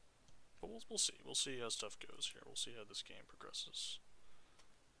 But we'll see. We'll see how stuff goes here. We'll see how this game progresses.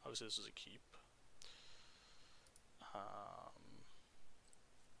 Obviously this is a keep.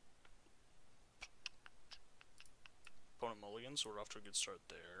 Opponent mulligan, so we're off to a good start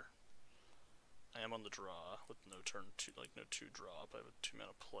there. I am on the draw with no turn 2, like no 2 drop. I have a 2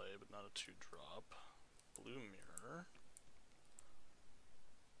 mana play, but not a 2 drop. Blue mirror.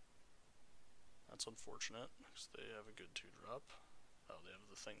 That's unfortunate, because they have a good 2 drop. Oh, they have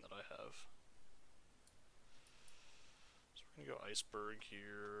the thing that I have. So we're gonna go Iceberg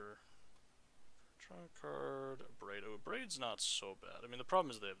here. Draw a card. A Braid. Oh, a Braid's not so bad. I mean, the problem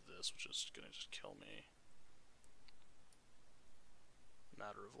is they have this, which is gonna just kill me.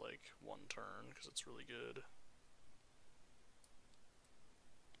 Matter of like 1 turn, because it's really good.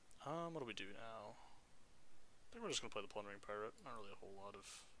 What do we do now? I think we're just gonna play the Plundering Pirate. Not really a whole lot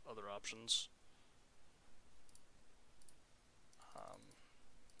of other options.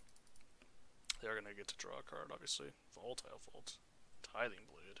 They are gonna get to draw a card, obviously. Volatile Vault. Tithing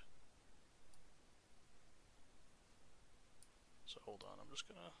Blade. So hold on, I'm just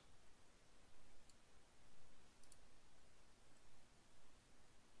gonna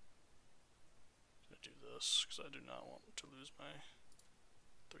do this, because I do not want to lose my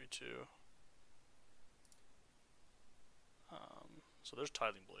 3-2. So there's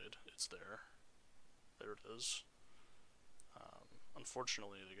Tithing Blade. It's there. There it is.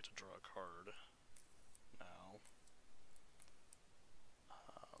 Unfortunately, they get to draw a card now.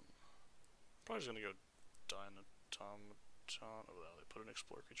 Probably just gonna go Dynatomaton. Oh, wow, they put an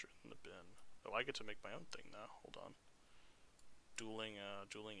Explore creature in the bin. Oh, I get to make my own thing now. Hold on. Dueling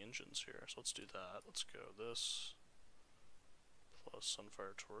engines here. So let's do that. Let's go this plus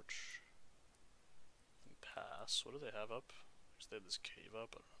Sunfire Torch and pass. What do they have up? They have this cave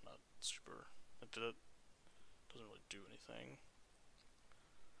up. I'm not super. It doesn't really do anything.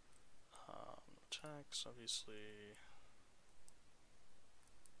 Attacks, obviously.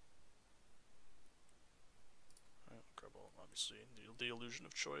 Grubble, obviously. The illusion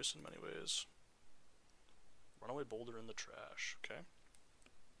of choice in many ways. Runaway Boulder in the trash. Okay.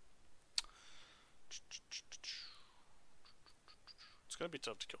 It's gonna be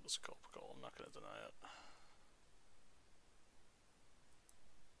tough to kill this Culpacol. I'm not gonna deny it.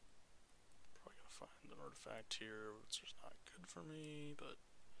 Find an artifact here, which is not good for me, but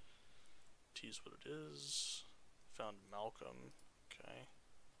tease what it is. Found Malcolm. Okay.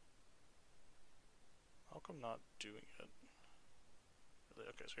 Malcolm not doing it. Really?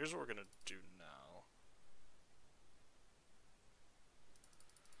 Okay, so here's what we're gonna do now.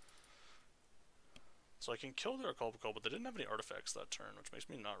 So I can kill their Culpacol, but they didn't have any artifacts that turn, which makes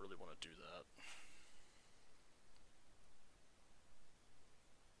me not really want to do that.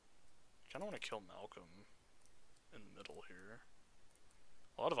 I kind of want to kill Malcolm in the middle here.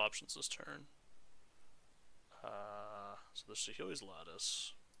 A lot of options this turn. So there's Saheeli's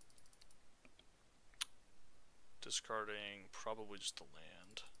Lattice. Discarding probably just the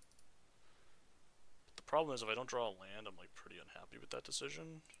land. But the problem is if I don't draw a land, I'm like pretty unhappy with that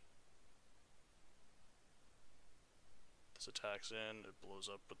decision. This attacks in, it blows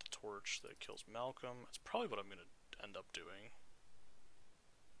up with the torch that kills Malcolm. That's probably what I'm going to end up doing.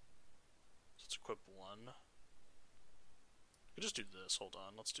 Let's equip one. I could just do this. Hold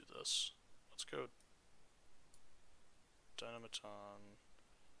on. Let's do this. Let's go Dynamaton,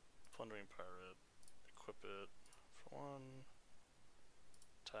 Plundering Pirate, equip it for one,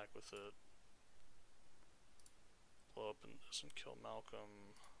 attack with it, blow up in this and kill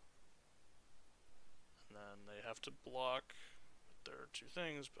Malcolm, and then they have to block with their two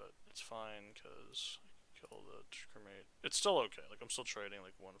things, but it's fine because kill the cremate. It's still okay. Like I'm still trading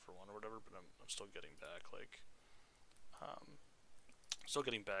like 1 for 1 or whatever, but I'm still getting back like still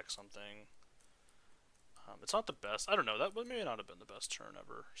getting back something. It's not the best. I don't know. That may not have been the best turn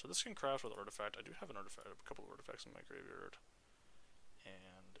ever. So this can craft with artifact. I do have an artifact, a couple of artifacts in my graveyard,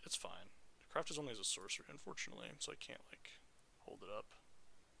 and it's fine. Craft is only as a sorcery, unfortunately, so I can't like hold it up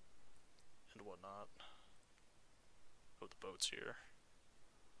and whatnot. Oh, the boat's here.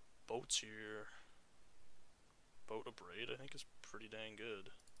 Boat's here. Boat a Braid, I think, is pretty dang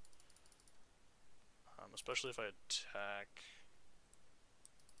good. Especially if I attack.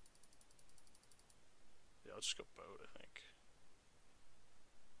 Yeah, let's just go boat, I think.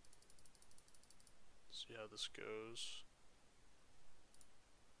 See how this goes.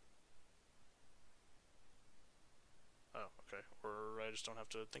 Oh, okay. Or I just don't have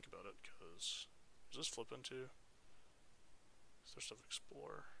to think about it, because... Does this flip into? Is there stuff to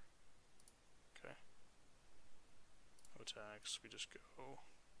explore? Okay. No attacks, we just go...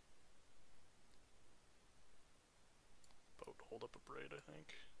 Boat, hold up a Braid, I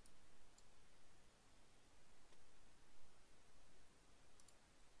think.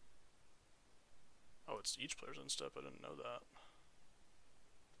 Oh, it's each player's end step, I didn't know that.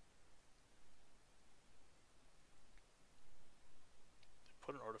 They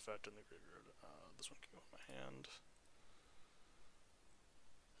put an artifact in the graveyard. This one can go in my hand.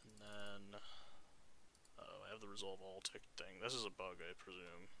 And then... I have the Resolve All tick thing. This is a bug, I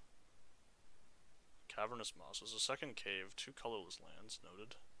presume. Cavernous Moss is a second cave, 2 colorless lands,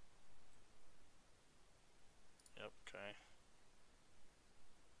 noted. Yep, okay.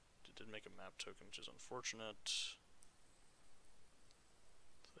 It did make a map token, which is unfortunate.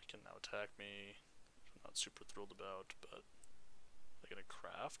 So they can now attack me, which I'm not super thrilled about, but they get a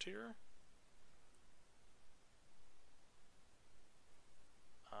craft here?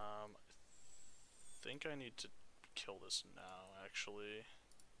 I think I need to kill this now, actually.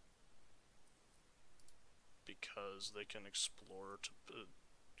 Because they can explore to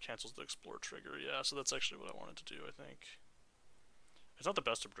cancels the explore trigger. Yeah, so that's actually what I wanted to do, I think. It's not the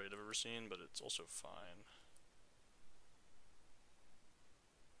best upgrade I've ever seen, but it's also fine.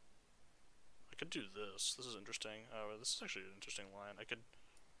 I could do this. This is interesting. Oh, this is actually an interesting line. I could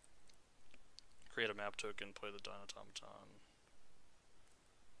Create a map token, play the Dynatomaton.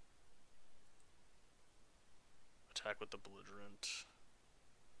 Attack with the Belligerent.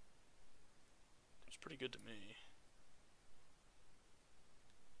 Seems pretty good to me.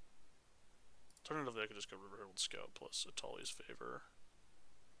 Alternatively, I could just go River Herald Scout plus Atali's Favor.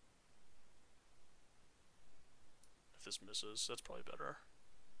 If this misses, that's probably better.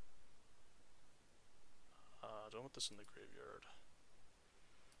 Do I want this in the graveyard?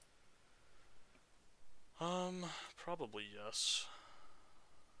 Probably yes.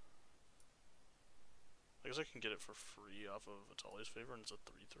 I guess I can get it for free off of Atali's Favor, and it's a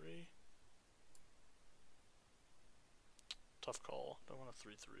 3/3. Tough call. Don't want a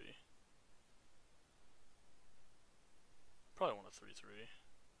 3/3. Probably want a 3/3.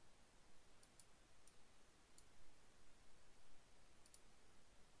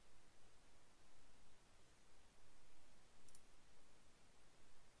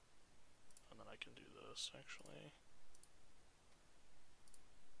 And then I can do this, actually.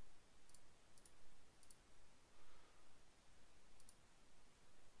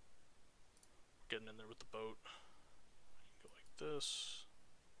 Getting in there with the boat. I can go like this.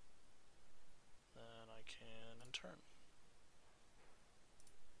 Then I can in turn.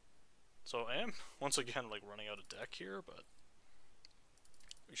 So I am, once again, like running out of deck here, but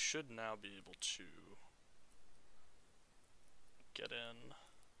we should now be able to get in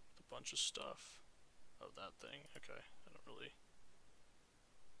a bunch of stuff. Oh, that thing? Okay, I don't really...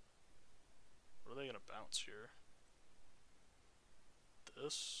 What are they gonna bounce here?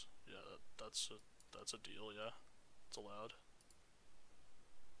 This? Yeah, that's a deal, yeah. It's allowed.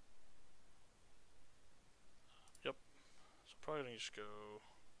 Yep. So probably gonna just go...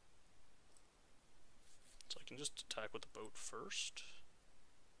 So I can just attack with the boat first.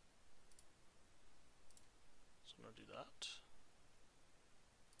 So I'm gonna do that.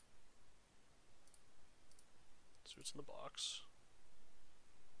 See what's in the box.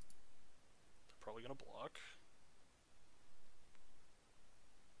 They're probably gonna block.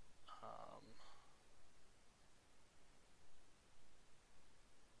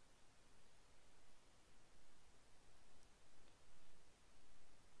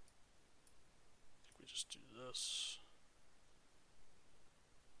 Just do this.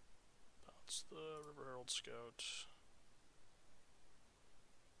 Bounce the River Herald Scout.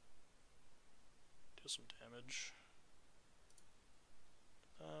 Deal some damage.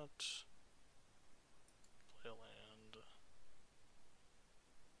 That. Play a land.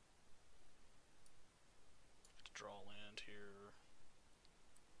 Get to draw a land here.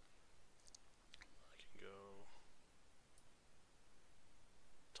 I can go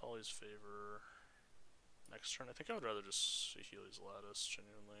Tali's Favor. Next turn, I think I would rather just see Healy's Lattice,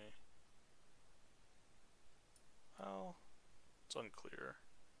 genuinely. Well, it's unclear.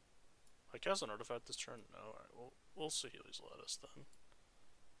 I cast an artifact this turn? No, alright, we'll see Healy's Lattice then.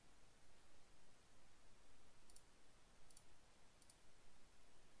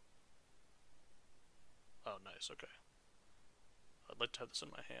 Oh, nice, okay. I'd like to have this in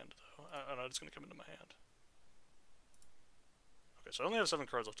my hand, though. I know it's going to come into my hand. Okay, so I only have 7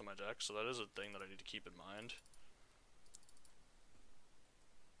 cards left in my deck, so that is a thing that I need to keep in mind.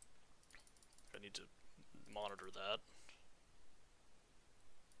 I need to monitor that.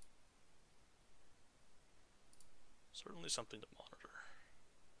 Certainly something to monitor.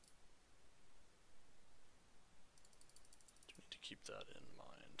 Do need to keep that in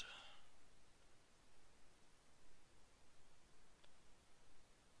mind.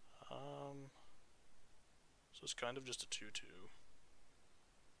 So it's kind of just a 2/2.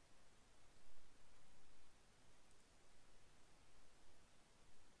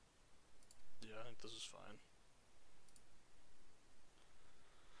 Yeah, I think this is fine.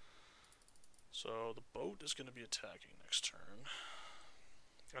 So the boat is going to be attacking next turn.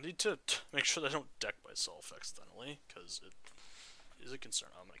 I need to make sure that I don't deck myself accidentally, because it is a concern.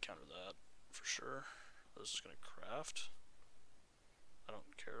 I'm going to counter that for sure. This is going to craft. I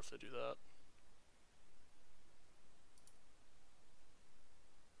don't care if they do that.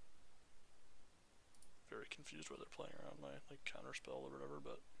 Very confused why they're playing around my counter spell or whatever,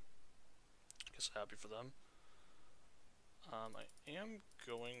 but I guess happy for them. I am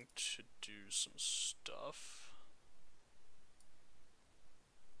going to do some stuff.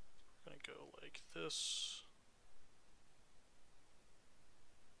 We're gonna go like this.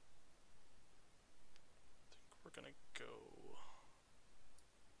 I think we're gonna go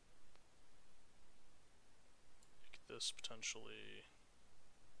like this potentially.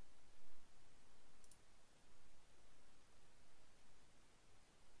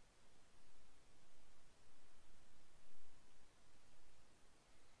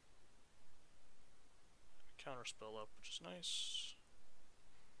 counterspell up, which is nice.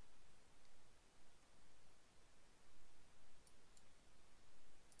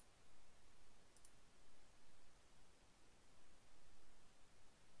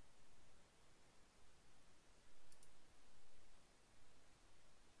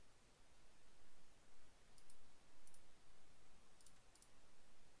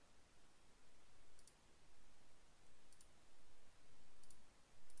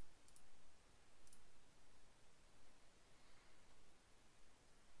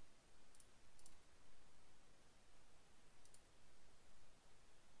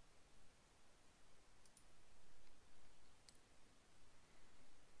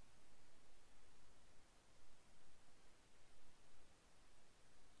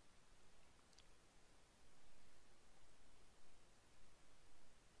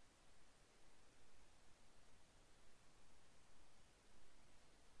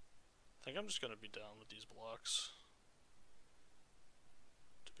 I think I'm just gonna be down with these blocks,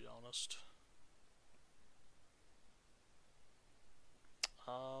 to be honest.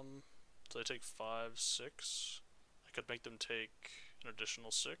 So they take 5, 6. I could make them take an additional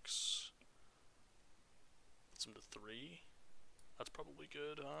 6. Puts them to 3. That's probably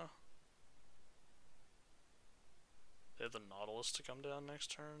good, huh? They have the Nautilus to come down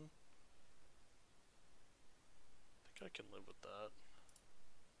next turn. I think I can live with that.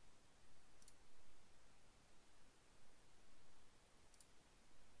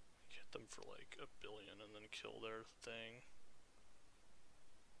 Hit them for like 1 billion and then kill their thing.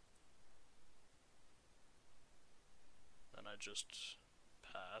 Then I just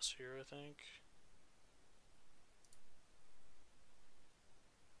pass here, I think.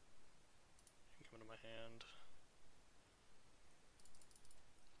 Come into my hand.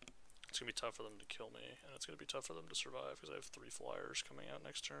 It's gonna be tough for them to kill me, and it's gonna be tough for them to survive because I have 3 flyers coming out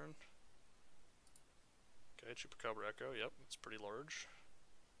next turn. Okay, Chupacabra Echo, yep, it's pretty large.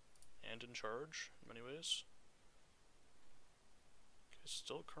 And in charge, in many ways. Okay,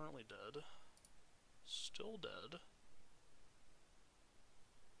 still currently dead. Still dead.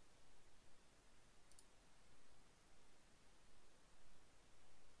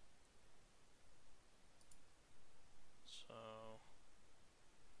 So...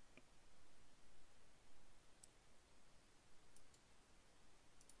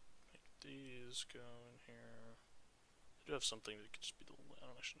 make these go in here. I do have something that could just be the land, I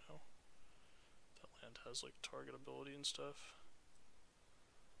don't actually know. That land has like target ability and stuff.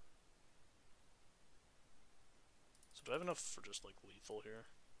 So do I have enough for just like lethal here?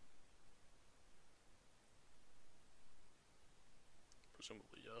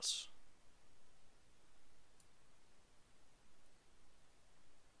 Presumably yes.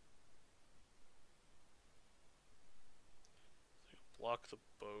 Block the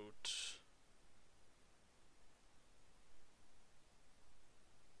boat.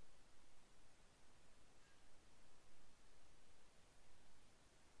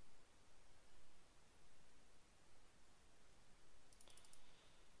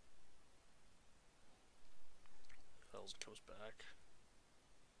 Hells comes back.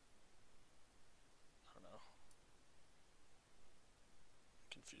 I don't know. I'm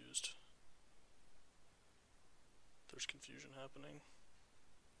confused. There's confusion happening.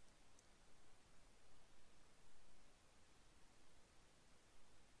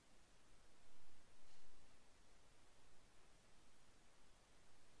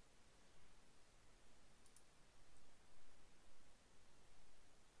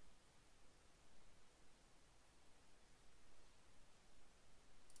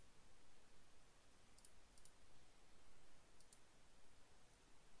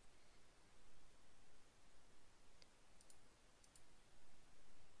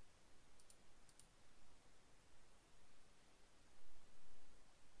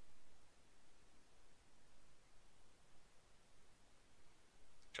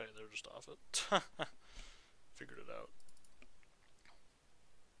 Okay, they're just off it. Figured it out.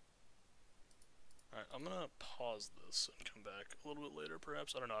 Alright, I'm gonna pause this and come back a little bit later,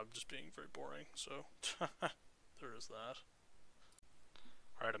 perhaps. I don't know, I'm just being very boring, so there is that.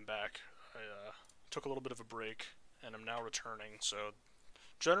 Alright, I'm back. I took a little bit of a break, and I'm now returning, so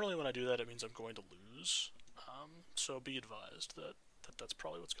generally when I do that, it means I'm going to lose. So be advised that that's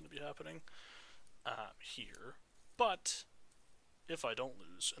probably what's going to be happening here. But if I don't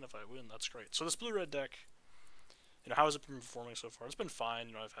lose, and if I win, that's great. So this blue-red deck, you know, how has it been performing so far? It's been fine.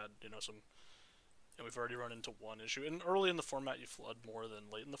 You know, I've had, you know, some... And we've already run into one issue. And early in the format, you flood more than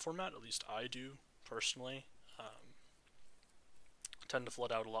late in the format. At least I do, personally. Tend to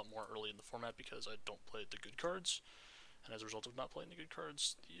flood out a lot more early in the format because I don't play the good cards. And as a result of not playing the good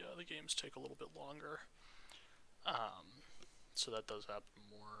cards, the games take a little bit longer. So that does happen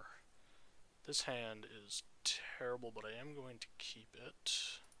more. This hand is terrible, but I am going to keep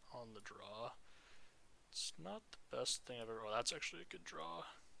it on the draw. It's not the best thing I've ever... Oh, that's actually a good draw.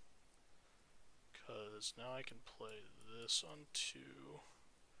 Because now I can play this on 2.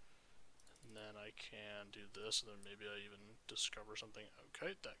 And then I can do this, and then maybe I even discover something.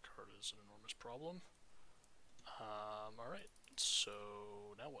 Okay, that card is an enormous problem. Alright, so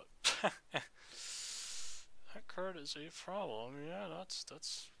now what? That card is a problem. Yeah,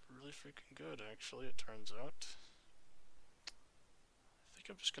 that's really freaking good, actually, it turns out. I think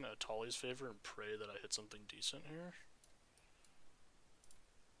I'm just gonna Atali's favor and pray that I hit something decent here.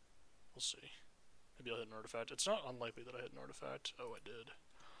 We'll see. Maybe I'll hit an artifact. It's not unlikely that I hit an artifact. Oh, I did.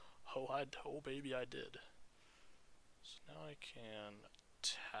 Oh, baby, I did. So now I can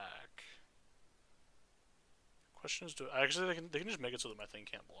attack. Question is, actually they can just make it so that my thing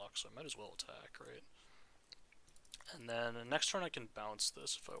can't block, so I might as well attack, right? And then the next turn I can bounce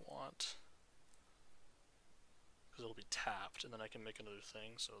this if I want, because it'll be tapped, and then I can make another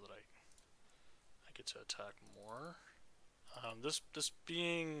thing so that I get to attack more. This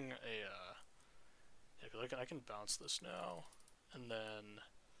being a yeah, because I can bounce this now, and then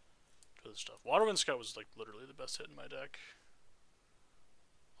do other stuff. Waterwind Scout was like literally the best hit in my deck.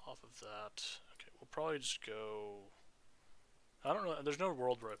 Off of that, okay, we'll probably just go. I don't know. There's no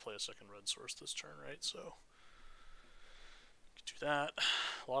world where I play a second red source this turn, right? So do that.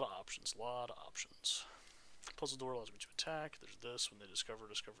 A lot of options. Puzzle door allows me to attack. There's this. When they discover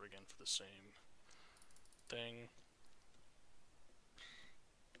again for the same thing.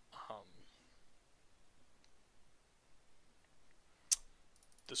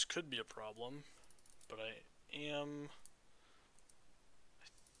 This could be a problem, but I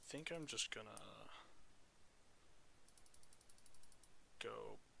think I'm just gonna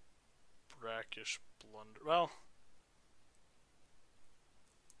go brackish blunder. Well,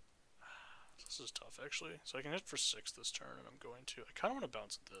 this is tough actually. So I can hit for 6 this turn, and I'm going to. I kind of want to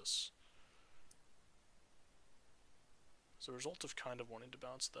bounce this. As a result of kind of wanting to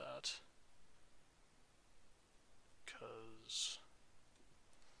bounce that, because.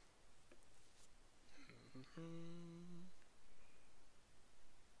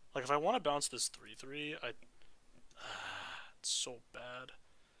 Like, if I want to bounce this 3/3, it's so bad.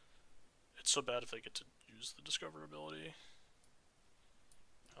 It's so bad if I get to use the Discover ability.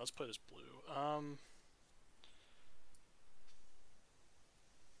 Now, let's play this blue. I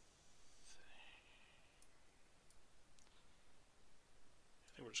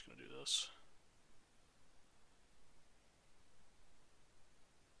think we're just gonna do this.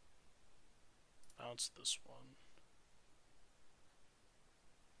 Bounce this one.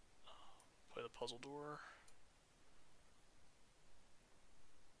 Play the puzzle door.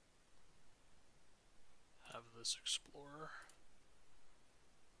 Have this explore.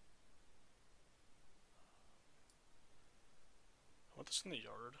 I want this in the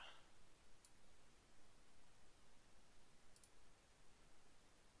yard.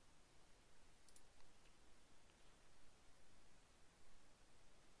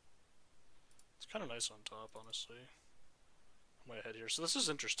 It's kind of nice on top, honestly. I'm way ahead here. So this is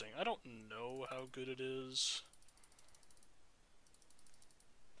interesting. I don't know how good it is.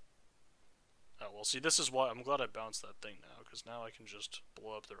 Oh, well, see, this is why I'm glad I bounced that thing now, because now I can just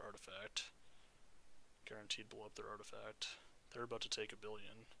blow up their artifact. Guaranteed blow up their artifact. They're about to take 1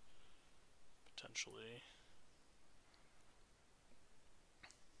 billion, potentially.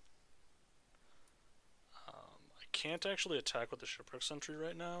 I can't actually attack with the Shipwreck Sentry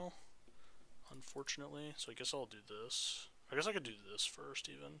right now, unfortunately, so I guess I'll do this. I guess I could do this first,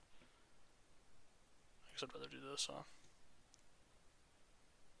 even. I guess I'd rather do this, huh?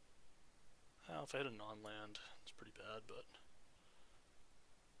 Well, if I hit a non-land, it's pretty bad, but...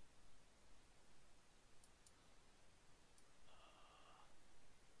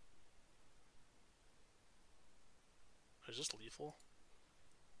 Is this lethal?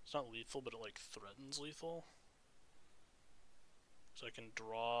 It's not lethal, but it, like, threatens lethal. So I can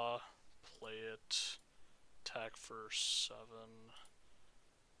draw, play it, attack for 7.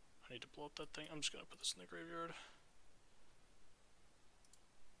 I need to blow up that thing. I'm just gonna put this in the graveyard.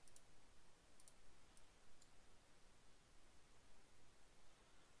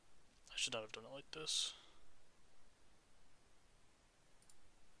 I should not have done it like this.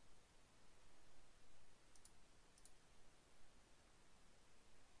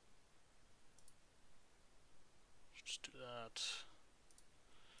 Just do that.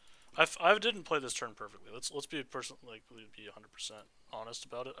 I didn't play this turn perfectly. Let's be be 100% honest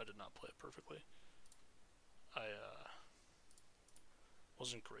about it. I did not play it perfectly. I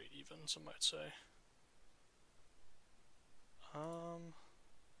wasn't great even, some might say.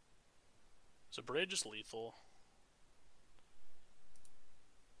 Is a braid just lethal?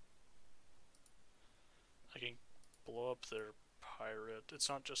 I can blow up their pirate. It's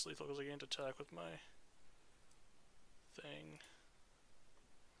not just lethal because I gained attack with my thing.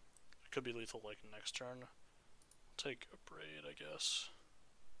 It could be lethal like next turn. I'll take a braid, I guess.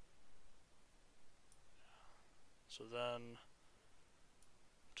 So then,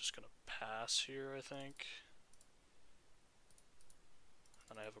 I'm just gonna pass here, I think.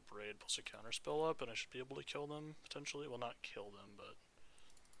 And then I have a braid plus a counter spell up, and I should be able to kill them, potentially. Well, not kill them, but...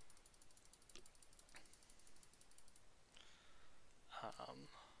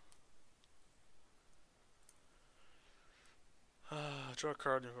 draw a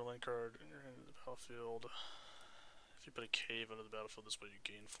card, move a lane card into the battlefield. If you put a cave into the battlefield, this way you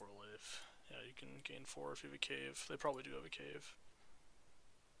gain 4 life. Yeah, you can gain 4 if you have a cave. They probably do have a cave.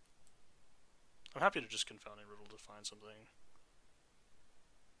 I'm happy to just Confounding Riddle to find something.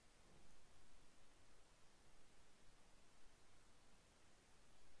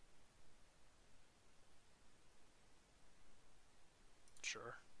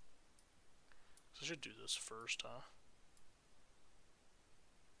 Sure. So I should do this first, huh?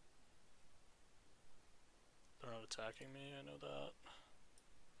 They're not attacking me, I know that.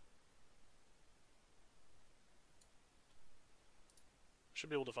 Should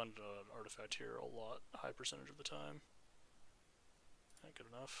be able to find an artifact here a lot, high percentage of the time. Not good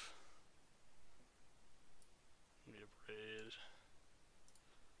enough. Need a braid.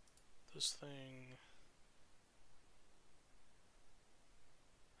 This thing.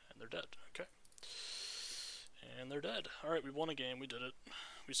 And they're dead, okay. And they're dead. Alright, we won a game, we did it.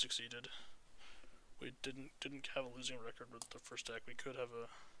 We succeeded. We didn't have a losing record with the first deck. We could have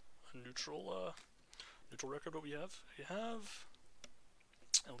a neutral record, but we have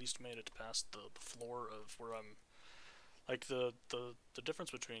at least made it past the floor of where I'm like the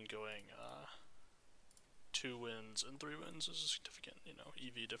difference between going 2 wins and 3 wins is a significant, you know,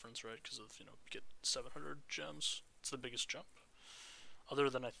 EV difference, right? Because of, you know, you get 700 gems. It's the biggest jump. Other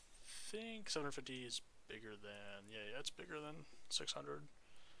than I think 750 is bigger than yeah, it's bigger than 600.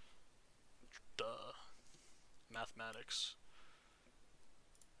 Duh. Mathematics.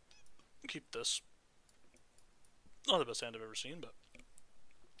 Keep this. Not the best hand I've ever seen, but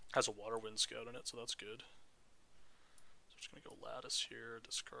has a water wind scout in it, so that's good. So I'm just gonna go lattice here,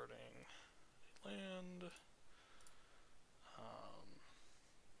 discarding land.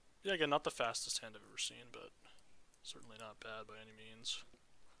 Yeah, again, not the fastest hand I've ever seen, but certainly not bad by any means.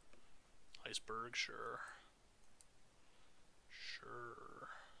 Iceberg, sure. Sure.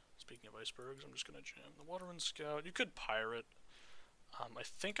 Speaking of icebergs, I'm just gonna jam the Waterwind Scout. You could pirate. I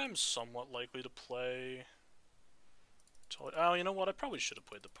think I'm somewhat likely to play. Oh, you know what? I probably should have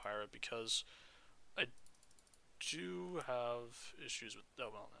played the pirate because I do have issues with. Oh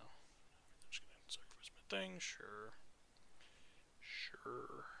well, no. I'm just gonna sacrifice my thing. Sure.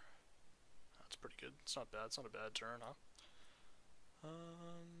 Sure. That's pretty good. It's not bad. It's not a bad turn, huh?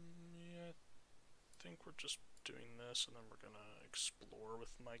 Yeah. I think we're just doing this, and then we're gonna explore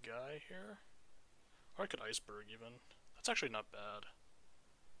with my guy here. Or I could iceberg even. That's actually not bad.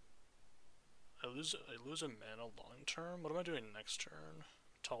 I lose a mana long term. What am I doing next turn?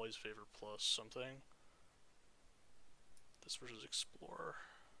 Tali's Favor plus something. This versus explore.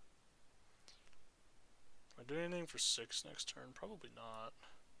 Am I doing anything for 6 next turn? Probably not.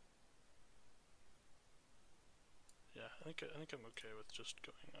 Yeah, I think I'm okay with just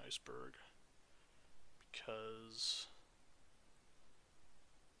going iceberg. Because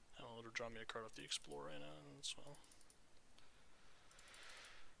I'll let her draw me a card off the Explorer as well.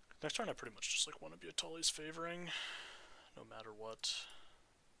 Next turn I pretty much just like want to be a Tully's favoring, no matter what.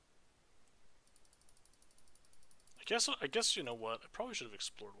 I guess you know what? I probably should have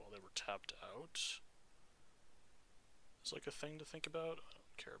explored while they were tapped out. It's like a thing to think about. I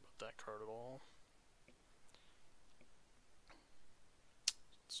don't care about that card at all.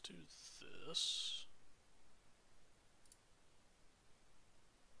 Let's do this.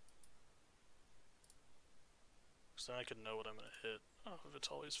 So then I can know what I'm going to hit. Oh,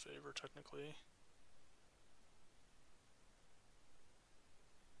 Vitaly's Favor, technically.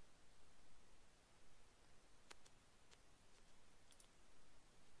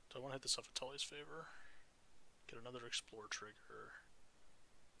 Do I want to hit this off Vitaly's Favor? Get another Explore trigger.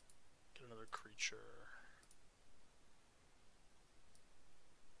 Get another creature.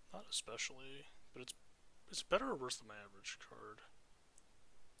 Not especially, but it's better or worse than my average card.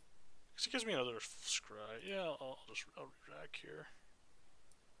 Because it gives me another scry. Yeah, I'll re-rack here.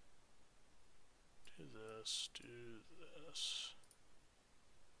 Do this, do this.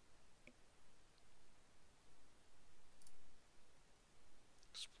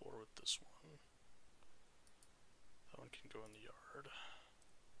 go in the yard.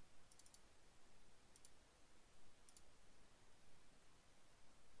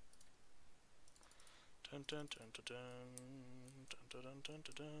 Dun dun dun dun dun dun dun dun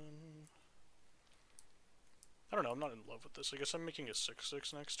dun dun. I don't know, I'm not in love with this. I guess I'm making a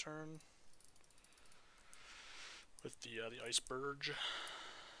 6/6 next turn with the iceberg.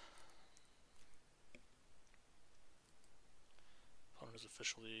 Opponent has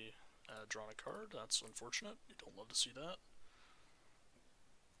officially drawn a card. That's unfortunate. You don't love to see that.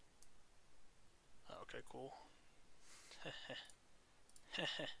 Okay, cool.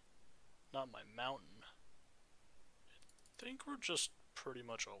 Not my mountain. I think we're just pretty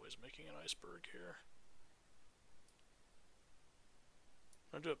much always making an iceberg here.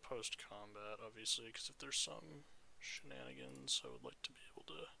 I'm gonna do it post-combat, obviously, because if there's some shenanigans, I would like to be able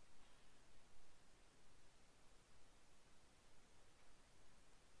to...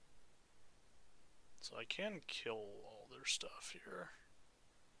 So I can kill all their stuff here.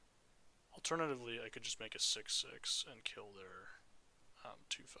 Alternatively, I could just make a 6/6 and kill their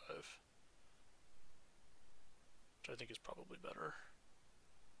 2/5. Which I think is probably better.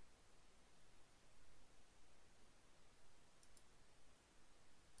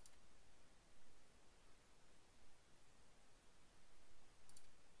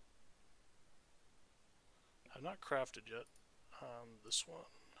 I've not crafted yet. This one.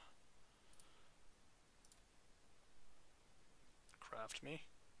 Craft me.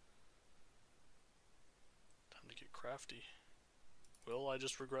 Time to get crafty. Will I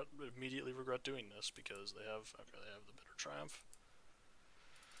just immediately regret doing this because they have the Bitter Triumph.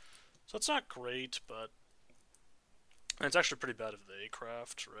 So it's not great, but it's actually pretty bad if they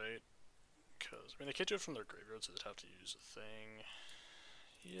craft, right? Because, I mean, they can't do it from their graveyard, so they'd have to use a thing.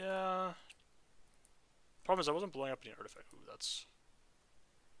 Yeah. Problem is, I wasn't blowing up any artifact. Ooh, that's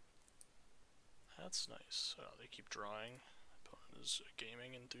nice. They keep drawing. Opponent is a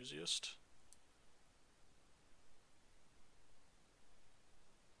gaming enthusiast.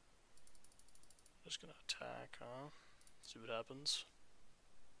 Just gonna attack, huh? See what happens.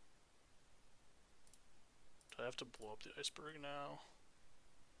 Do I have to blow up the iceberg now?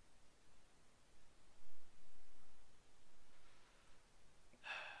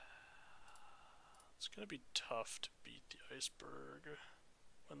 It's gonna be tough to beat the iceberg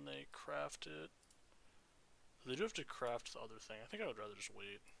when they craft it. They do have to craft the other thing. I think I would rather just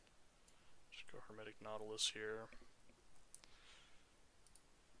wait. Just go Hermetic Nautilus here.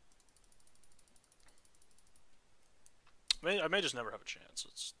 I may just never have a chance.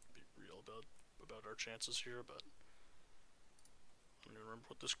 Let's be real about our chances here, but I don't even remember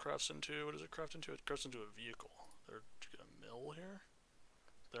what this crafts into. What does it craft into? It crafts into a vehicle. They're gonna mill here.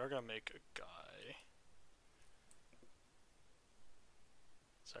 They're gonna make a guy.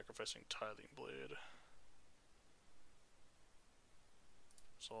 Sacrificing Tithing Blade.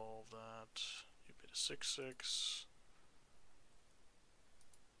 Solve that. You made a 6/6.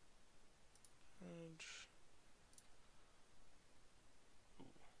 And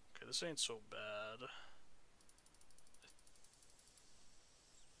okay, this ain't so bad.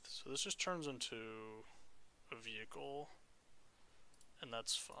 So this just turns into a vehicle, and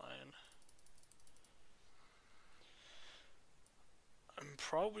that's fine. I'm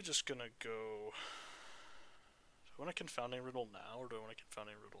probably just gonna go... Do I want a Confounding Riddle now, or do I want a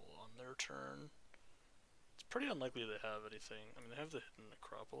Confounding Riddle on their turn? It's pretty unlikely they have anything. I mean, they have the Hidden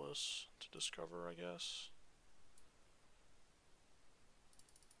Necropolis to discover, I guess.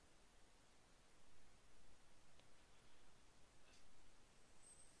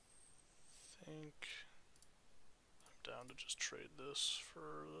 I think I'm down to just trade this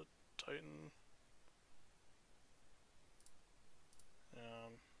for the Titan.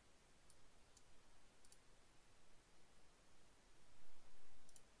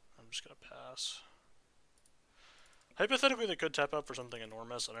 I'm just gonna pass. Hypothetically, they could tap out for something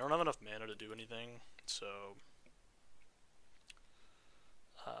enormous, and I don't have enough mana to do anything, so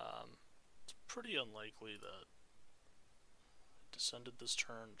it's pretty unlikely that it descended this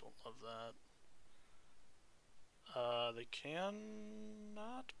turn. Don't love that. They can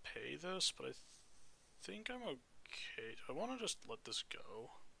not pay this, but I think I'm okay. Do I want to just let this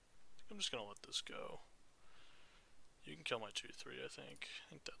go? I think I'm just gonna let this go. You can kill my 2/3, I think. I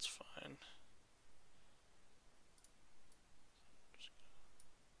think that's fine.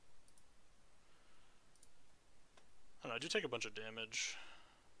 I don't know, I do take a bunch of damage.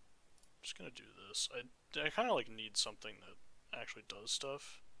 I'm just gonna do this. I kind of like need something that actually does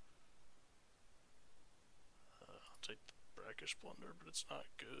stuff. I'll take the Brackish Blunder, but it's not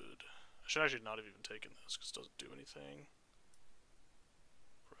good. I should actually not have even taken this because it doesn't do anything.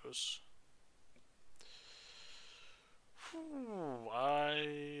 Gross. Ooh,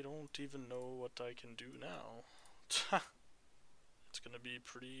 I don't even know what I can do now. It's gonna be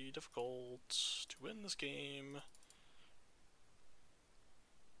pretty difficult to win this game.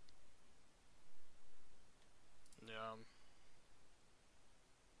 Yeah.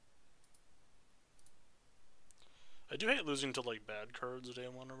 I do hate losing to, like, bad cards day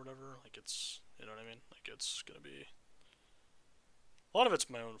one or whatever. Like, it's, you know what I mean? Like, it's gonna be... A lot of it's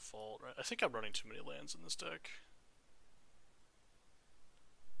my own fault, right? I think I'm running too many lands in this deck.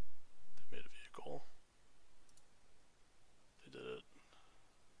 They made a vehicle. They did it.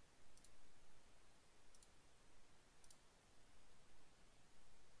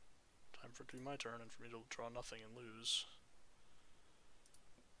 Time for it to be my turn and for me to draw nothing and lose.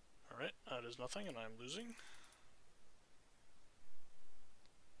 Alright, that is nothing and I'm losing.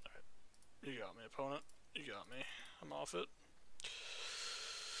 Alright, you got me, opponent. You got me. I'm off it.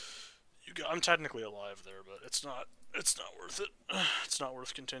 I'm technically alive there, but it's not worth it. It's not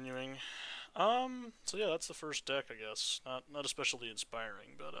worth continuing. So yeah, that's the first deck, I guess. Not especially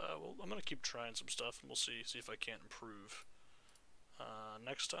inspiring, but well, I'm gonna keep trying some stuff and we'll see if I can't improve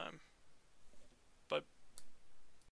next time.